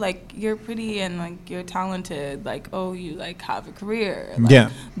 oh, like you're pretty and like you're talented, like, oh, you like have a career. Like, Yeah.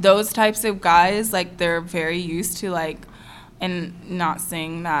 those types of guys, like they're very used to like, and not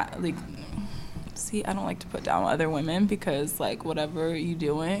saying that like, see, I don't like to put down other women because like whatever you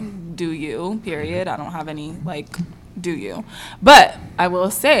doing, do you, period. I don't have any like, do you. But I will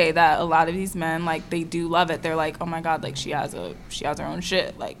say that a lot of these men, like they do love it. They're like, oh my God, like she has her own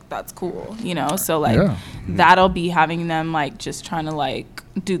shit. Like that's cool, you know? So like Yeah. that'll be having them like just trying to like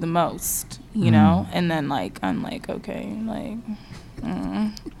do the most. you know, and then like I'm like, okay, like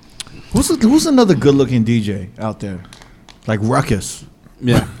Who's another good looking DJ out there? Like Ruckus.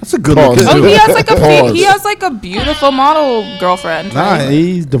 Yeah. That's a good Pause. looking oh, dude. he has like a beautiful model girlfriend. Nah, right?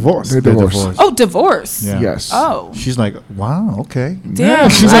 he's divorced. They're They're divorced. divorced. Oh, divorce. Yeah. Yes. Oh, She's like, wow, okay. damn.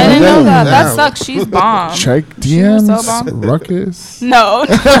 she's I like, didn't know damn, that. That damn. sucks. She's bomb. Check She was so DMs. bomb. Ruckus. No.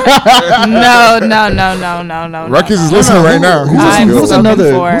 No. Ruckus no. is listening right now. He's I'm listening. Who's spoken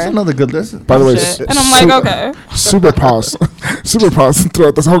another? for. Who's another good? Listen. By the way, Shit. And I'm like, okay. super pause. Super pause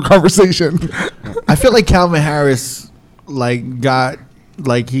throughout this whole conversation. I feel like Calvin Harris, like, got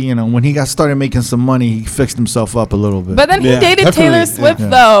like he, you know, when he got started making some money, he fixed himself up a little bit. But then he Yeah, dated definitely, Taylor yeah. Swift Yeah.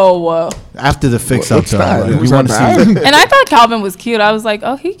 though. After the fix up, What's though, that? like, Was you that want to see. bad? And I thought Calvin was cute. I was like,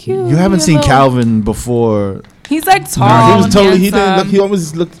 oh, he cute. You haven't He a seen little- Calvin before. He's like tall. Nah, he was and totally. He didn't look. handsome. He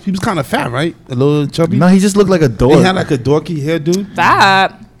almost looked. He was kind of fat, right? A little chubby. No, he just looked like a He dork had like a dorky hairdo.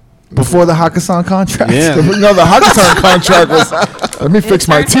 Fat. before the Hakkasan contract. Yeah. No, the Hakkasan contract was. Let me fix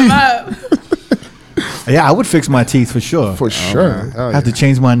my Turned him teeth up. Yeah, I would fix my teeth for sure. for sure. Oh, I have to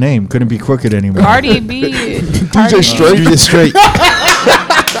change my name. Couldn't be crooked anymore. Cardi B. DJ Straight. You just straight.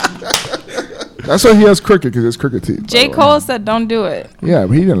 That's why he has crooked because it's crooked teeth. by J. the way. Cole said, don't do it. Yeah,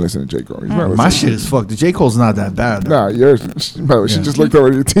 but he didn't listen to J. Cole. He's not My listening. shit is fucked. The J. Cole's not that bad. Though. Nah, yours. By the way, she Yeah. just looked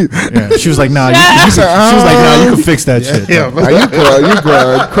over your teeth. Yeah, she was like, nah, Yeah. she was like, nah, you can fix that shit. Yeah, though. Nah, you good. You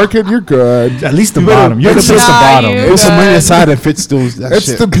good. Crooked, you're good. At least the bottom. You can fix the Nah, bottom. you- There's some money Good. inside that fits those. That It's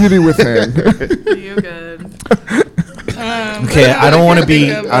shit. the beauty within. You good. Okay, I don't want to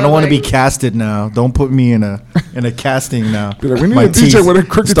be. I don't want to be casted now. Don't put me in a casting now. Be like, we need My a DJ teeth with a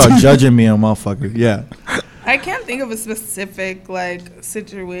crooked start teeth. judging me, motherfucker. Yeah. I can't think of a specific like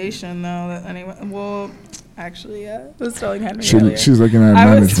situation though that anyone. Well, actually, yeah, I was telling Henry earlier. She's looking at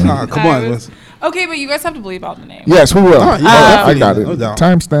I was- management. Nah, come I on. was- Okay, but you guys have to bleep out the name. Yes, we will. Oh, yeah, I definitely. got it. No doubt.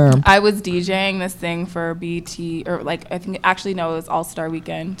 Timestamp. I was DJing this thing for BT or like I think actually no, it was All Star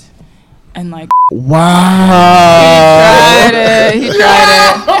Weekend, and like Wow. he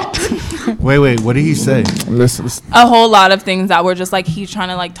tried it. Wait. What did he say? Listen, A whole lot of things that were just like he's trying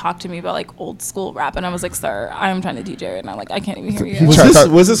to like talk to me about like old school rap, and I was like, sir, I'm trying to DJ right now, like I can't even hear you. Was tried this, to-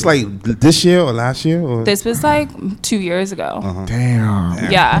 was this like this year or last year? Or? This was like 2 years ago.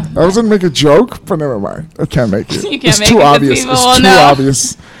 damn. Yeah. I was gonna make a joke, but never mind. I can't make it. You can't it's make too it 'cause obvious. people It's will too know.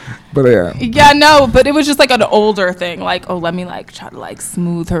 obvious. But yeah. Yeah, no, but it was just like an older thing. Like, oh, let me like try to like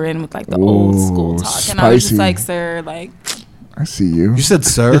smooth her in with like the old school Ooh, talk. And I was just spicy. like, sir, like, I see you, You said,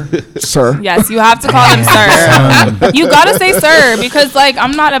 sir. sir. yes, you have to call him sir. You gotta say sir because like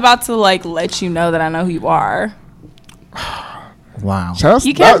I'm not about to like let you know that I know who you are. Wow. Shout out-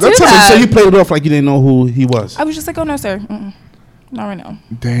 You can't do that's that. So you played it off like you didn't know who he was. I was just like, oh no, sir. Mm-mm. Not right now.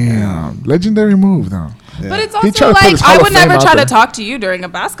 Damn, legendary move though. But it's He also tried to put like his I Hall of would Fame never out try there. to talk to you during a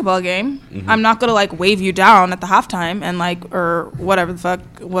basketball game. I'm not gonna like wave you down at the halftime and like or whatever the fuck.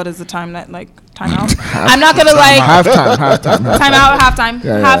 What is the time that like timeout? I'm not gonna like Halftime. time out, halftime,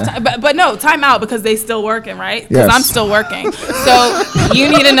 Yeah, yeah. halftime. But no, time out because they still working, right? Because Yes. I'm still working. So you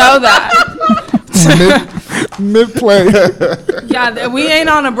need to know that. Mid play. Yeah, we ain't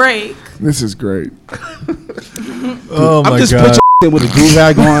on a break. This is great. Oh I'm my just god. picturing with a do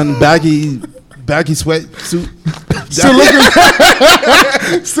rag on, baggy sweatsuit. Still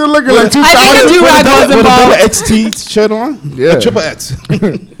looking, still looking like I think 2000. the do-rag was With a involved. double XT shirt on. Yeah. A triple X.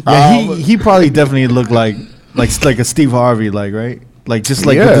 Yeah, he probably definitely looked like a Steve Harvey, like, right? Like just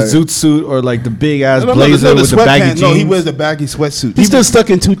like Yeah. with the zoot suit or like the big ass No, blazer with the baggy sweatpants. jeans. No, he wears the baggy sweatsuit. He's still stuck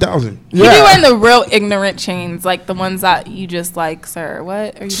in 2000. He be wearing the real ignorant chains, like the ones that you just like, sir.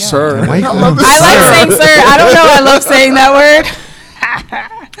 What are you doing? Sir. Why you I calling love him this. I like saying sir. I don't know. I love saying that word,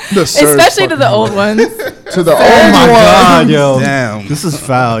 The sir especially to the fucking- old ones. to the Oh old my one. god, yo. Damn. This is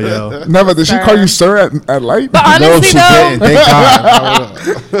foul, yo. Never did she Sir. call you sir at light? But honestly, though, Thank God.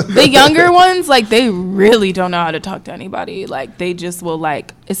 the younger ones, like they really don't know how to talk to anybody. Like they just will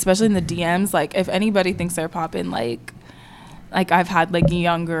like, especially in the DMs. Like if anybody thinks they're popping, like I've had like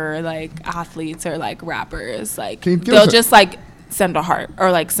younger like athletes or like rappers, like Can you give they'll us a- just like send a heart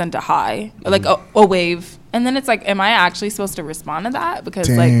or like send a hi or like a wave. And then it's like, am I actually supposed to respond to that? Because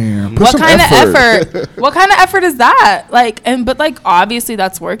Damn, like, put what some kind effort. of effort? What kind of effort is that? Like, but like, obviously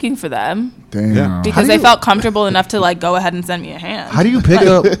that's working for them Damn. Yeah. because do they you- felt comfortable enough to like go ahead and send me a hand. How do you pick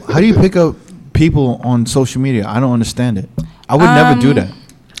up? How do you pick up people on social media? I don't understand it. I would never do that.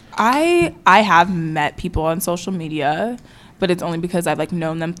 I have met people on social media, but it's only because I've like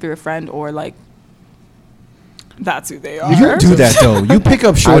known them through a friend or like that's who they are. You don't do that though. You pick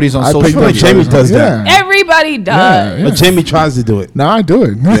up shorties on I social pick media. up Jamie does that. Yeah. Everybody does. Yeah. But Jamie tries to do it. No, I do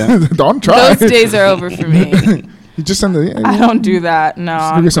it. Yeah. Don't try. Those days are over for me. You just send the. I don't do that. No.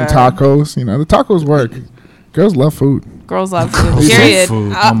 Just I'm get some good. tacos. You know, the tacos work. Girls love food. Girls love food. Girls love Period.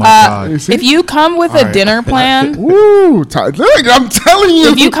 food. Oh my God. You see? If you come with a dinner plan, Woo! Look, I'm telling you.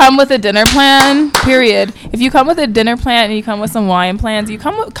 if you come with a dinner plan, period. If you come with a dinner plan and you come with some wine plans, you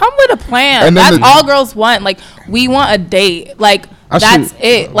come with a plan. And then That's all girls want. Like, we want a date. Like, that's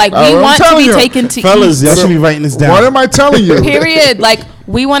it. Like, we I'm want to telling be you. taken to Fellas, eat. y'all should be writing this down. What am I telling you? Period. Like,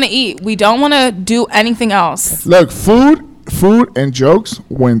 we want to eat. We don't want to do anything else. Look, food and jokes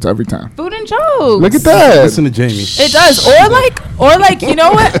wins every time. Food and jokes. Look at that. Listen to Jamie. It does. Or like, you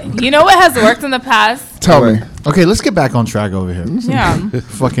know what? You know what has worked in the past? Tell me. Okay, let's get back on track over here. Yeah.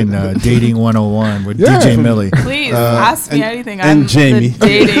 Fucking dating 101 with Yeah. DJ Millie. Please ask me anything. and I'm Jamie. the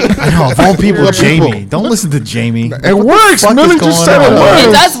dating. I know, of all people, What people? Jamie. Don't listen to Jamie. It works. fuck Millie is just going said it on? works.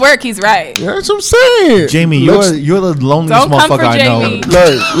 It does work. He's right. Yeah, that's what I'm saying. Jamie, Looks- you're the loneliest Don't come for motherfucker I know. Jamie.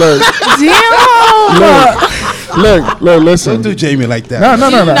 Look, Damn. look, listen. Don't do Jamie like that. No.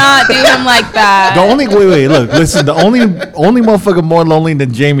 Do not do him like that. The only look, listen. The only motherfucker more lonely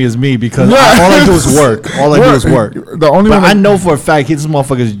than Jamie is me because Yeah. all I do is work. All I do is work. The only But one I know for a fact this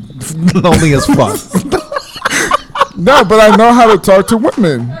motherfucker's lonely as fuck. No, but I know how to talk to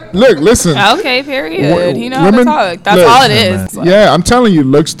women. Look, listen. Okay, period. He knows Women- how to talk. That's look, all it is. Yeah, I'm telling you,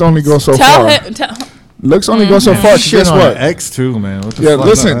 looks only go so Tell far. him. Looks only go so far. 'cause Shit Guess on what? her ex too, man. What the Yeah, fuck?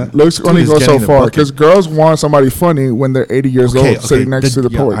 listen, looks Dude only is go so getting the far bucket. because girls want somebody funny when they're 80 years old sitting next to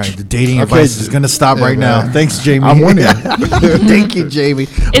the all porch. right, the dating Okay, advice is gonna stop right now. man. Thanks, Jamie. I'm winning. Thank you, Jamie. It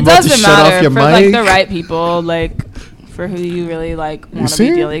I'm about to doesn't shut off matter your for like mic. the right people, like for who you really like want to see?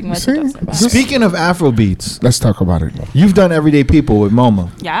 be dealing You with. see? It doesn't matter. Speaking of Afro beats, Let's talk about it. you've done Everyday People with MoMA.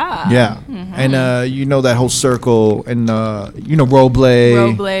 Yeah. Yeah, and you know that whole circle, and you know Roble.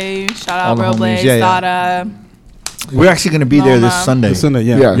 Roble, shout All out the Roble, homies. Yeah, yeah. Sada. We're actually gonna be there this MoMA. Sunday. Listen to,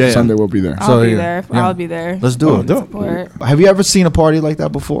 Yeah, Yeah. Sunday we'll be there. I'll So, be yeah. there. Yeah. I'll be there. Let's do Oh, it. dope. Support. Have you ever seen a party like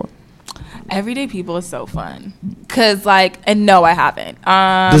that before? Everyday People is so fun. Cause like, and no, I haven't.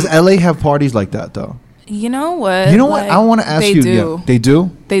 Does LA have parties like that though? You know what? You know what? Like, I want to ask they you. Do. Yeah, they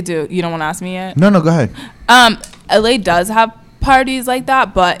do. They do. You don't want to ask me yet? No, go ahead. LA does have parties like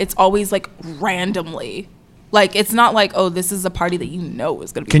that, but it's always like randomly. Like it's not like, oh, this is a party that you know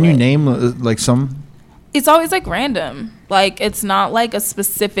is gonna be. Can you lit. name like some? It's always like random. Like it's not like a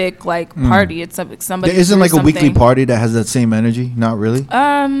specific like party. It's somebody. There isn't threw like a weekly something. party that has that same energy. Not really.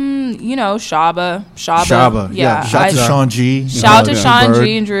 You know, Shaba. Shaba. Yeah. Shout out to Sean G. Shout out to Yeah. Sean Bird.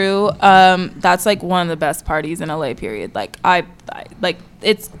 G and Drew. That's like one of the best parties in LA. Period. Like I like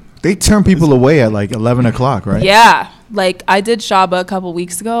it's They turn people away at like 11 o'clock, right? yeah. Like I did Shaba a couple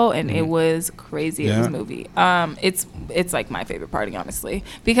weeks ago and Mm-hmm. it was crazy. It Yeah. was a movie. It's like my favorite party honestly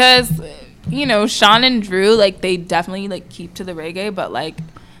because you know Sean and Drew like they definitely like keep to the reggae, but like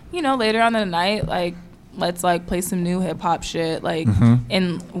you know later on in the night like let's like play some new hip hop shit like Mm-hmm.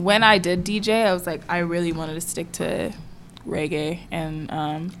 and when I did DJ I was like I really wanted to stick to reggae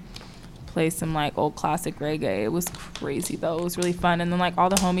and play some like old classic reggae. It was crazy though. It was really fun and then like all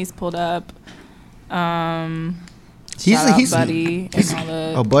the homies pulled up. Shout out Buddy and all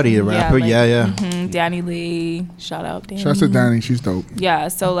the Oh, Buddy, the rapper. Yeah. Danny Lee. Shout out Danny. Shout out to Danny. She's dope. Yeah,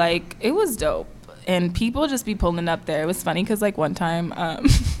 so like it was dope, and people just be pulling up there. It was funny because like one time,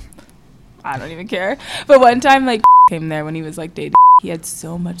 I don't even care, but one time like came there when he was like dating. He had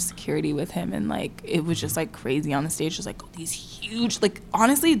so much security with him, and like it was just like crazy on the stage. Just like these huge, like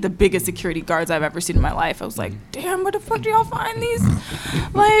honestly, the biggest security guards I've ever seen in my life. I was like, damn, where the fuck do y'all find these?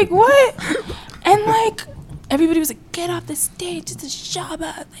 Like what? And like everybody was like, get off the stage. It's a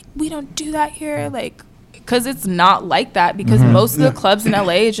Shaba. Like we don't do that here. Like. Because it's not like that because most of the clubs in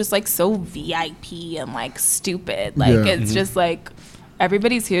LA is just like so VIP and like stupid. Like Yeah. it's just like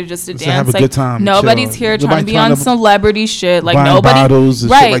everybody's here just to Just to dance. have a like good time, nobody's chill. here Nobody trying to be trying on to celebrity shit. Like buying nobody, bottles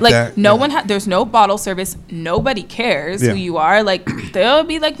and shit right? like Like that. no Yeah. one. There's no bottle service. Nobody cares Yeah. who you are. Like there'll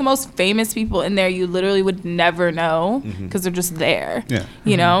be like the most famous people in there you literally would never know because they're just there. Yeah.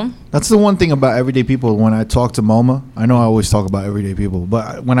 You know. That's the one thing about Everyday People. When I talk to MoMA, I know I always talk about Everyday People,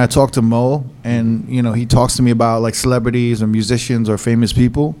 but when I talk to Mo and you know he talks to me about like celebrities or musicians or famous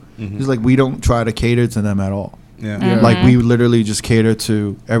people, he's like we don't try to cater to them at all. Yeah. Like we literally just cater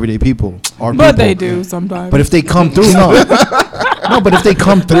to everyday people. Our But people. they do sometimes. But if they come through, but if they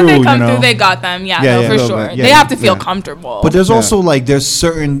come through, when they you come know. through, they got them. Yeah, Yeah, no, yeah. for Little sure. bit, yeah, they have to feel yeah. comfortable. But there's Yeah. also like there's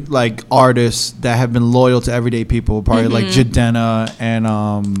certain like artists that have been loyal to everyday people, probably like Jadena and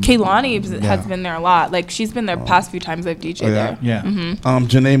Kaylani has Yeah. been there a lot. Like she's been there past few times I've DJed Oh, yeah? there. yeah.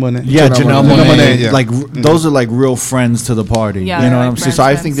 Janae Monet. Yeah, Janelle Janelle Monáe. Monáe. Yeah. Like those are like real friends to the party. Yeah, you know they're what like I'm saying? So I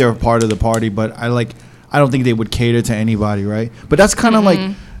friends, think friends. they're a part of the party, but I don't think they would cater to anybody, right? But that's kind of like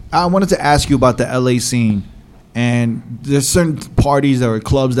I wanted to ask you about the LA scene. And there's certain parties or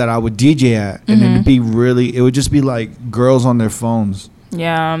clubs that I would DJ at, and it'd be really, it would just be like girls on their phones,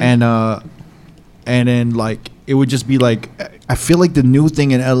 Yeah. and then like it would just be like, I feel like the new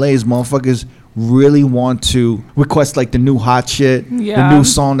thing in LA is motherfuckers really want to request like the new hot shit, Yeah. the new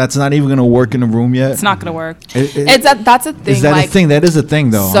song that's not even gonna work in the room yet. It's not gonna work. That's a thing. Is that like, a thing? That is a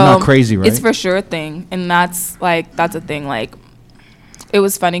thing though. So I'm not crazy, right? It's for sure a thing, and that's a thing. Like, it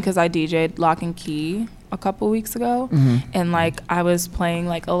was funny because I DJ'd Lock and Key a couple weeks ago, and like I was playing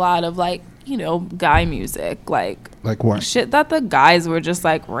like a lot of like, you know, guy music, like what? shit that the guys were just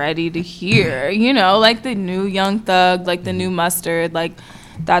like ready to hear, you know, like the new Young Thug, like the new Mustard, like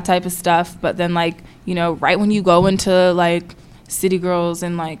that type of stuff. But then like, you know, right when you go into like City Girls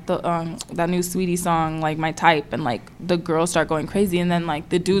and like the that new Sweetie song, like My Type, and like the girls start going crazy, and then like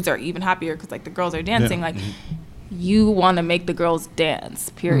the dudes are even happier because like the girls are dancing. Like, you want to make the girls dance,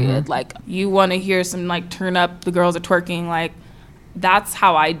 period. Like, you want to hear some like turn up, the girls are twerking. Like, that's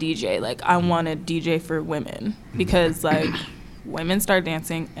how I DJ. Like, I want to DJ for women because like women start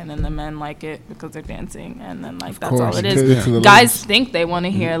dancing, and then the men like it because they're dancing, and then like that's all it is. Guys think they want to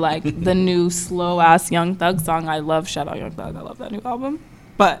hear like the new slow ass Young Thug song. I love Shout Out Young Thug. I love that new album,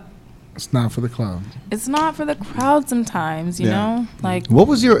 but It's not for the club. it's not for the crowd sometimes, you know? Like, What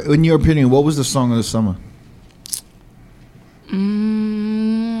was in your opinion, what was the song of the summer?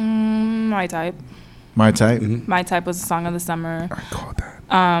 My Type. My Type. My Type was the song of the summer. I called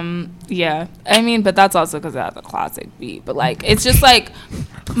that. Yeah. I mean, but that's also because it has a classic beat. But like, it's just like,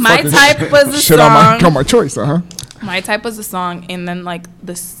 My Type was the Shit song. on my choice, My Type was the song, and then like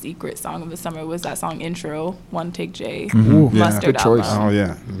the secret song of the summer was that song Intro, One Take J, Ooh, Mustard good choice. album. Oh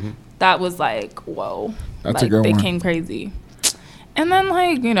yeah. That was like, whoa. That's like, a good they one. came crazy. And then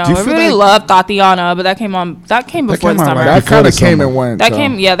like, you know, Do you I feel really like- loved Tatiana, but that came before came the out, summer. like, That before kind the of came summer. and went. That so.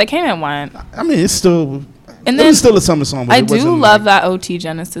 came and went. I mean, it's still. And It then was still a summer song. But I it do wasn't love like, that OT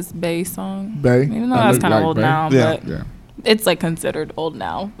Genesis Bay song. Bay? Even though I that's look kind of like old Bay. now, Yeah. but Yeah. it's like considered old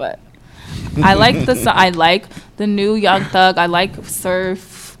now. But I like I like the new Young Thug. I like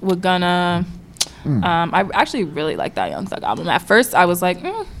Surf. We're gonna. I actually really like that Young Thug album. At first, I was like,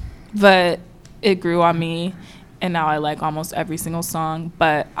 but it grew on me, and now I like almost every single song.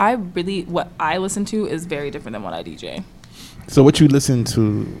 But what I listen to is very different than what I DJ. So what you listen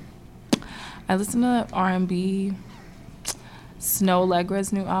to? I listen to R&B. Snow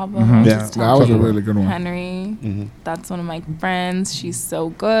Allegra's new album. Yeah. Just That was a talking really good one. Henry. Mm-hmm. That's one of my friends. She's so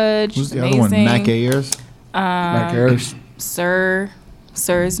good. Who's She's the amazing. other one? Mac Ayers. Mac Ayers.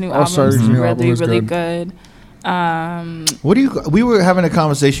 Sir's new Oh, album. Sir's is new really, album is really good. good. What do you? We were having a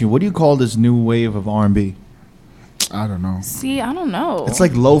conversation. What do you call this new wave of R&B? I don't know. See, I don't know. It's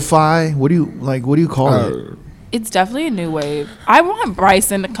like lo-fi. What do you like? What do you call it? It's definitely a new wave. I want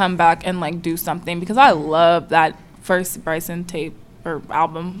Bryson to come back and like do something because I love that first Bryson tape or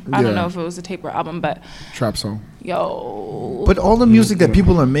album. I don't Yeah. know if it was a tape or album, but Trap song. yo. But all the music that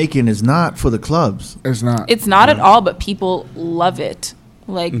people are making is not for the clubs. It's not. It's not at all, but people love it.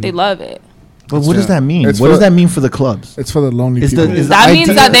 Like, they love it. But what does that mean? It's What does for- that mean for the clubs? It's for the lonely Is the- people. is the- That means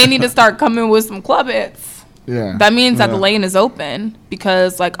idea- that they need to start coming with some club hits. yeah. That means that the Yeah. lane is open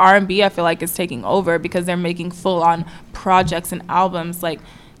because like R&B I feel like is taking over because they're making full on projects and albums. Like,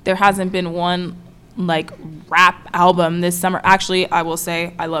 there hasn't been one like rap album this summer. Actually, I will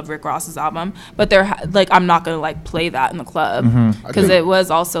say I love Rick Ross's album, but like I'm not gonna like play that in the club because it was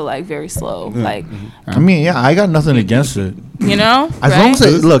also like very slow. Like, I mean, yeah, I got nothing against it. you know, As long as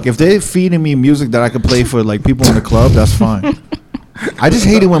right? look, if they're feeding me music that I could play for like people in the club, that's fine. I just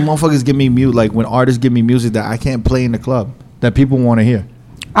hate it when motherfuckers give me like when artists give me music that I can't play in the club that people want to hear.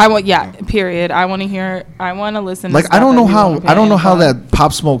 Period. I want to hear. I want to listen. Like to I don't know stuff that people how I don't know how play. that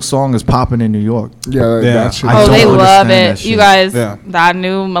Pop Smoke song is popping in New York. Yeah. Yeah. That shit. I Oh, they don't love understand that it. shit. You guys, Yeah. that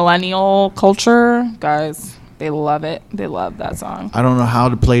new millennial culture, guys, they love it. They love that song. I don't know how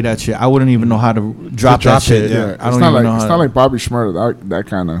to play that shit. I wouldn't even know how to drop that drop shit. it, Yeah. yeah. I It's don't not even like know it's how. not like Bobby Schmurda. That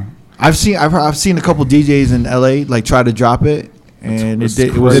kind of. I've seen a couple DJs in LA like try to drop it, and It's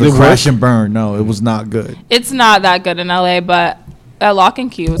it was crazy. a crash and burn. No, it was not good. It's not that good in LA, but Lock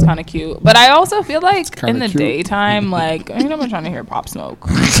and Key was kind of cute. But I also feel like kinda in the cute. daytime, like, I mean, I'm trying to hear Pop Smoke.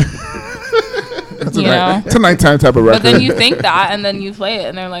 It's You know? it's a nighttime type of record. But then you think that, and then you play it,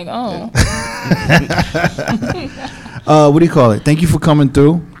 and they're like, oh. What do you call it? Thank you for coming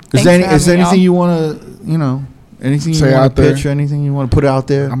through. Is Thanks there for having me, anything y'all. you want to, anything you Say want out to there. pitch or anything you want to put out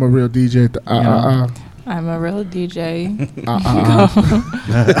there? I'm a real DJ. I'm a real DJ.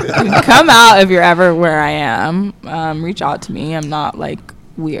 Uh. Come out if you're ever where I am. Reach out to me. I'm not like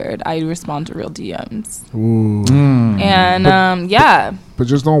weird. I respond to real DMs. Ooh. Mm. And yeah, But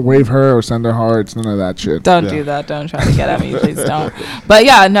just don't wave her or send her hearts. None of that shit. don't do that. Don't try to get at me, please don't. But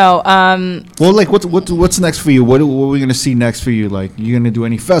yeah, no. Well, like, what's next for you? What are we gonna see next for you? Like, you gonna do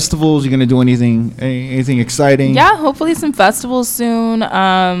any festivals? You gonna do anything exciting? Yeah, hopefully some festivals soon.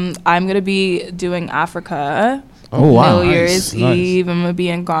 I'm gonna be doing Africa. Oh wow! New Year's Nice. Eve. I'm gonna be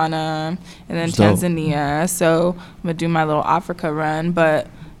in Ghana and then That's dope. Tanzania. So I'm gonna do my little Africa run. But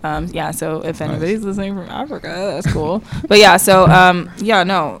yeah, so if anybody's listening from Africa, that's cool. But yeah, so yeah,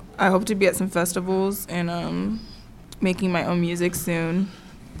 no, I hope to be at some festivals and making my own music soon.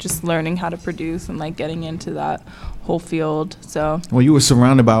 Just learning how to produce and like getting into that whole field. So Well, you were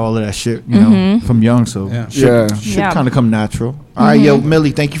surrounded by all of that shit, you know, from young, so Yeah. should Yeah. kind of come natural. All right, yo,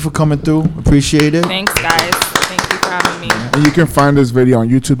 Millie, thank you for coming through. Appreciate it. thanks, guys. Thank you for having me. And you can find this video on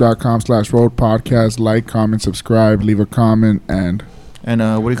youtube.com/road podcast. Like, comment, subscribe, leave a comment, and And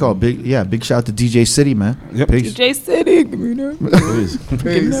what do you call it? Big shout out to DJ City, man. Yep. Peace. DJ City, give me that peace.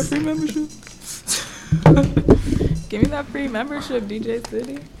 free membership. Give me that free membership, DJ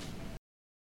City.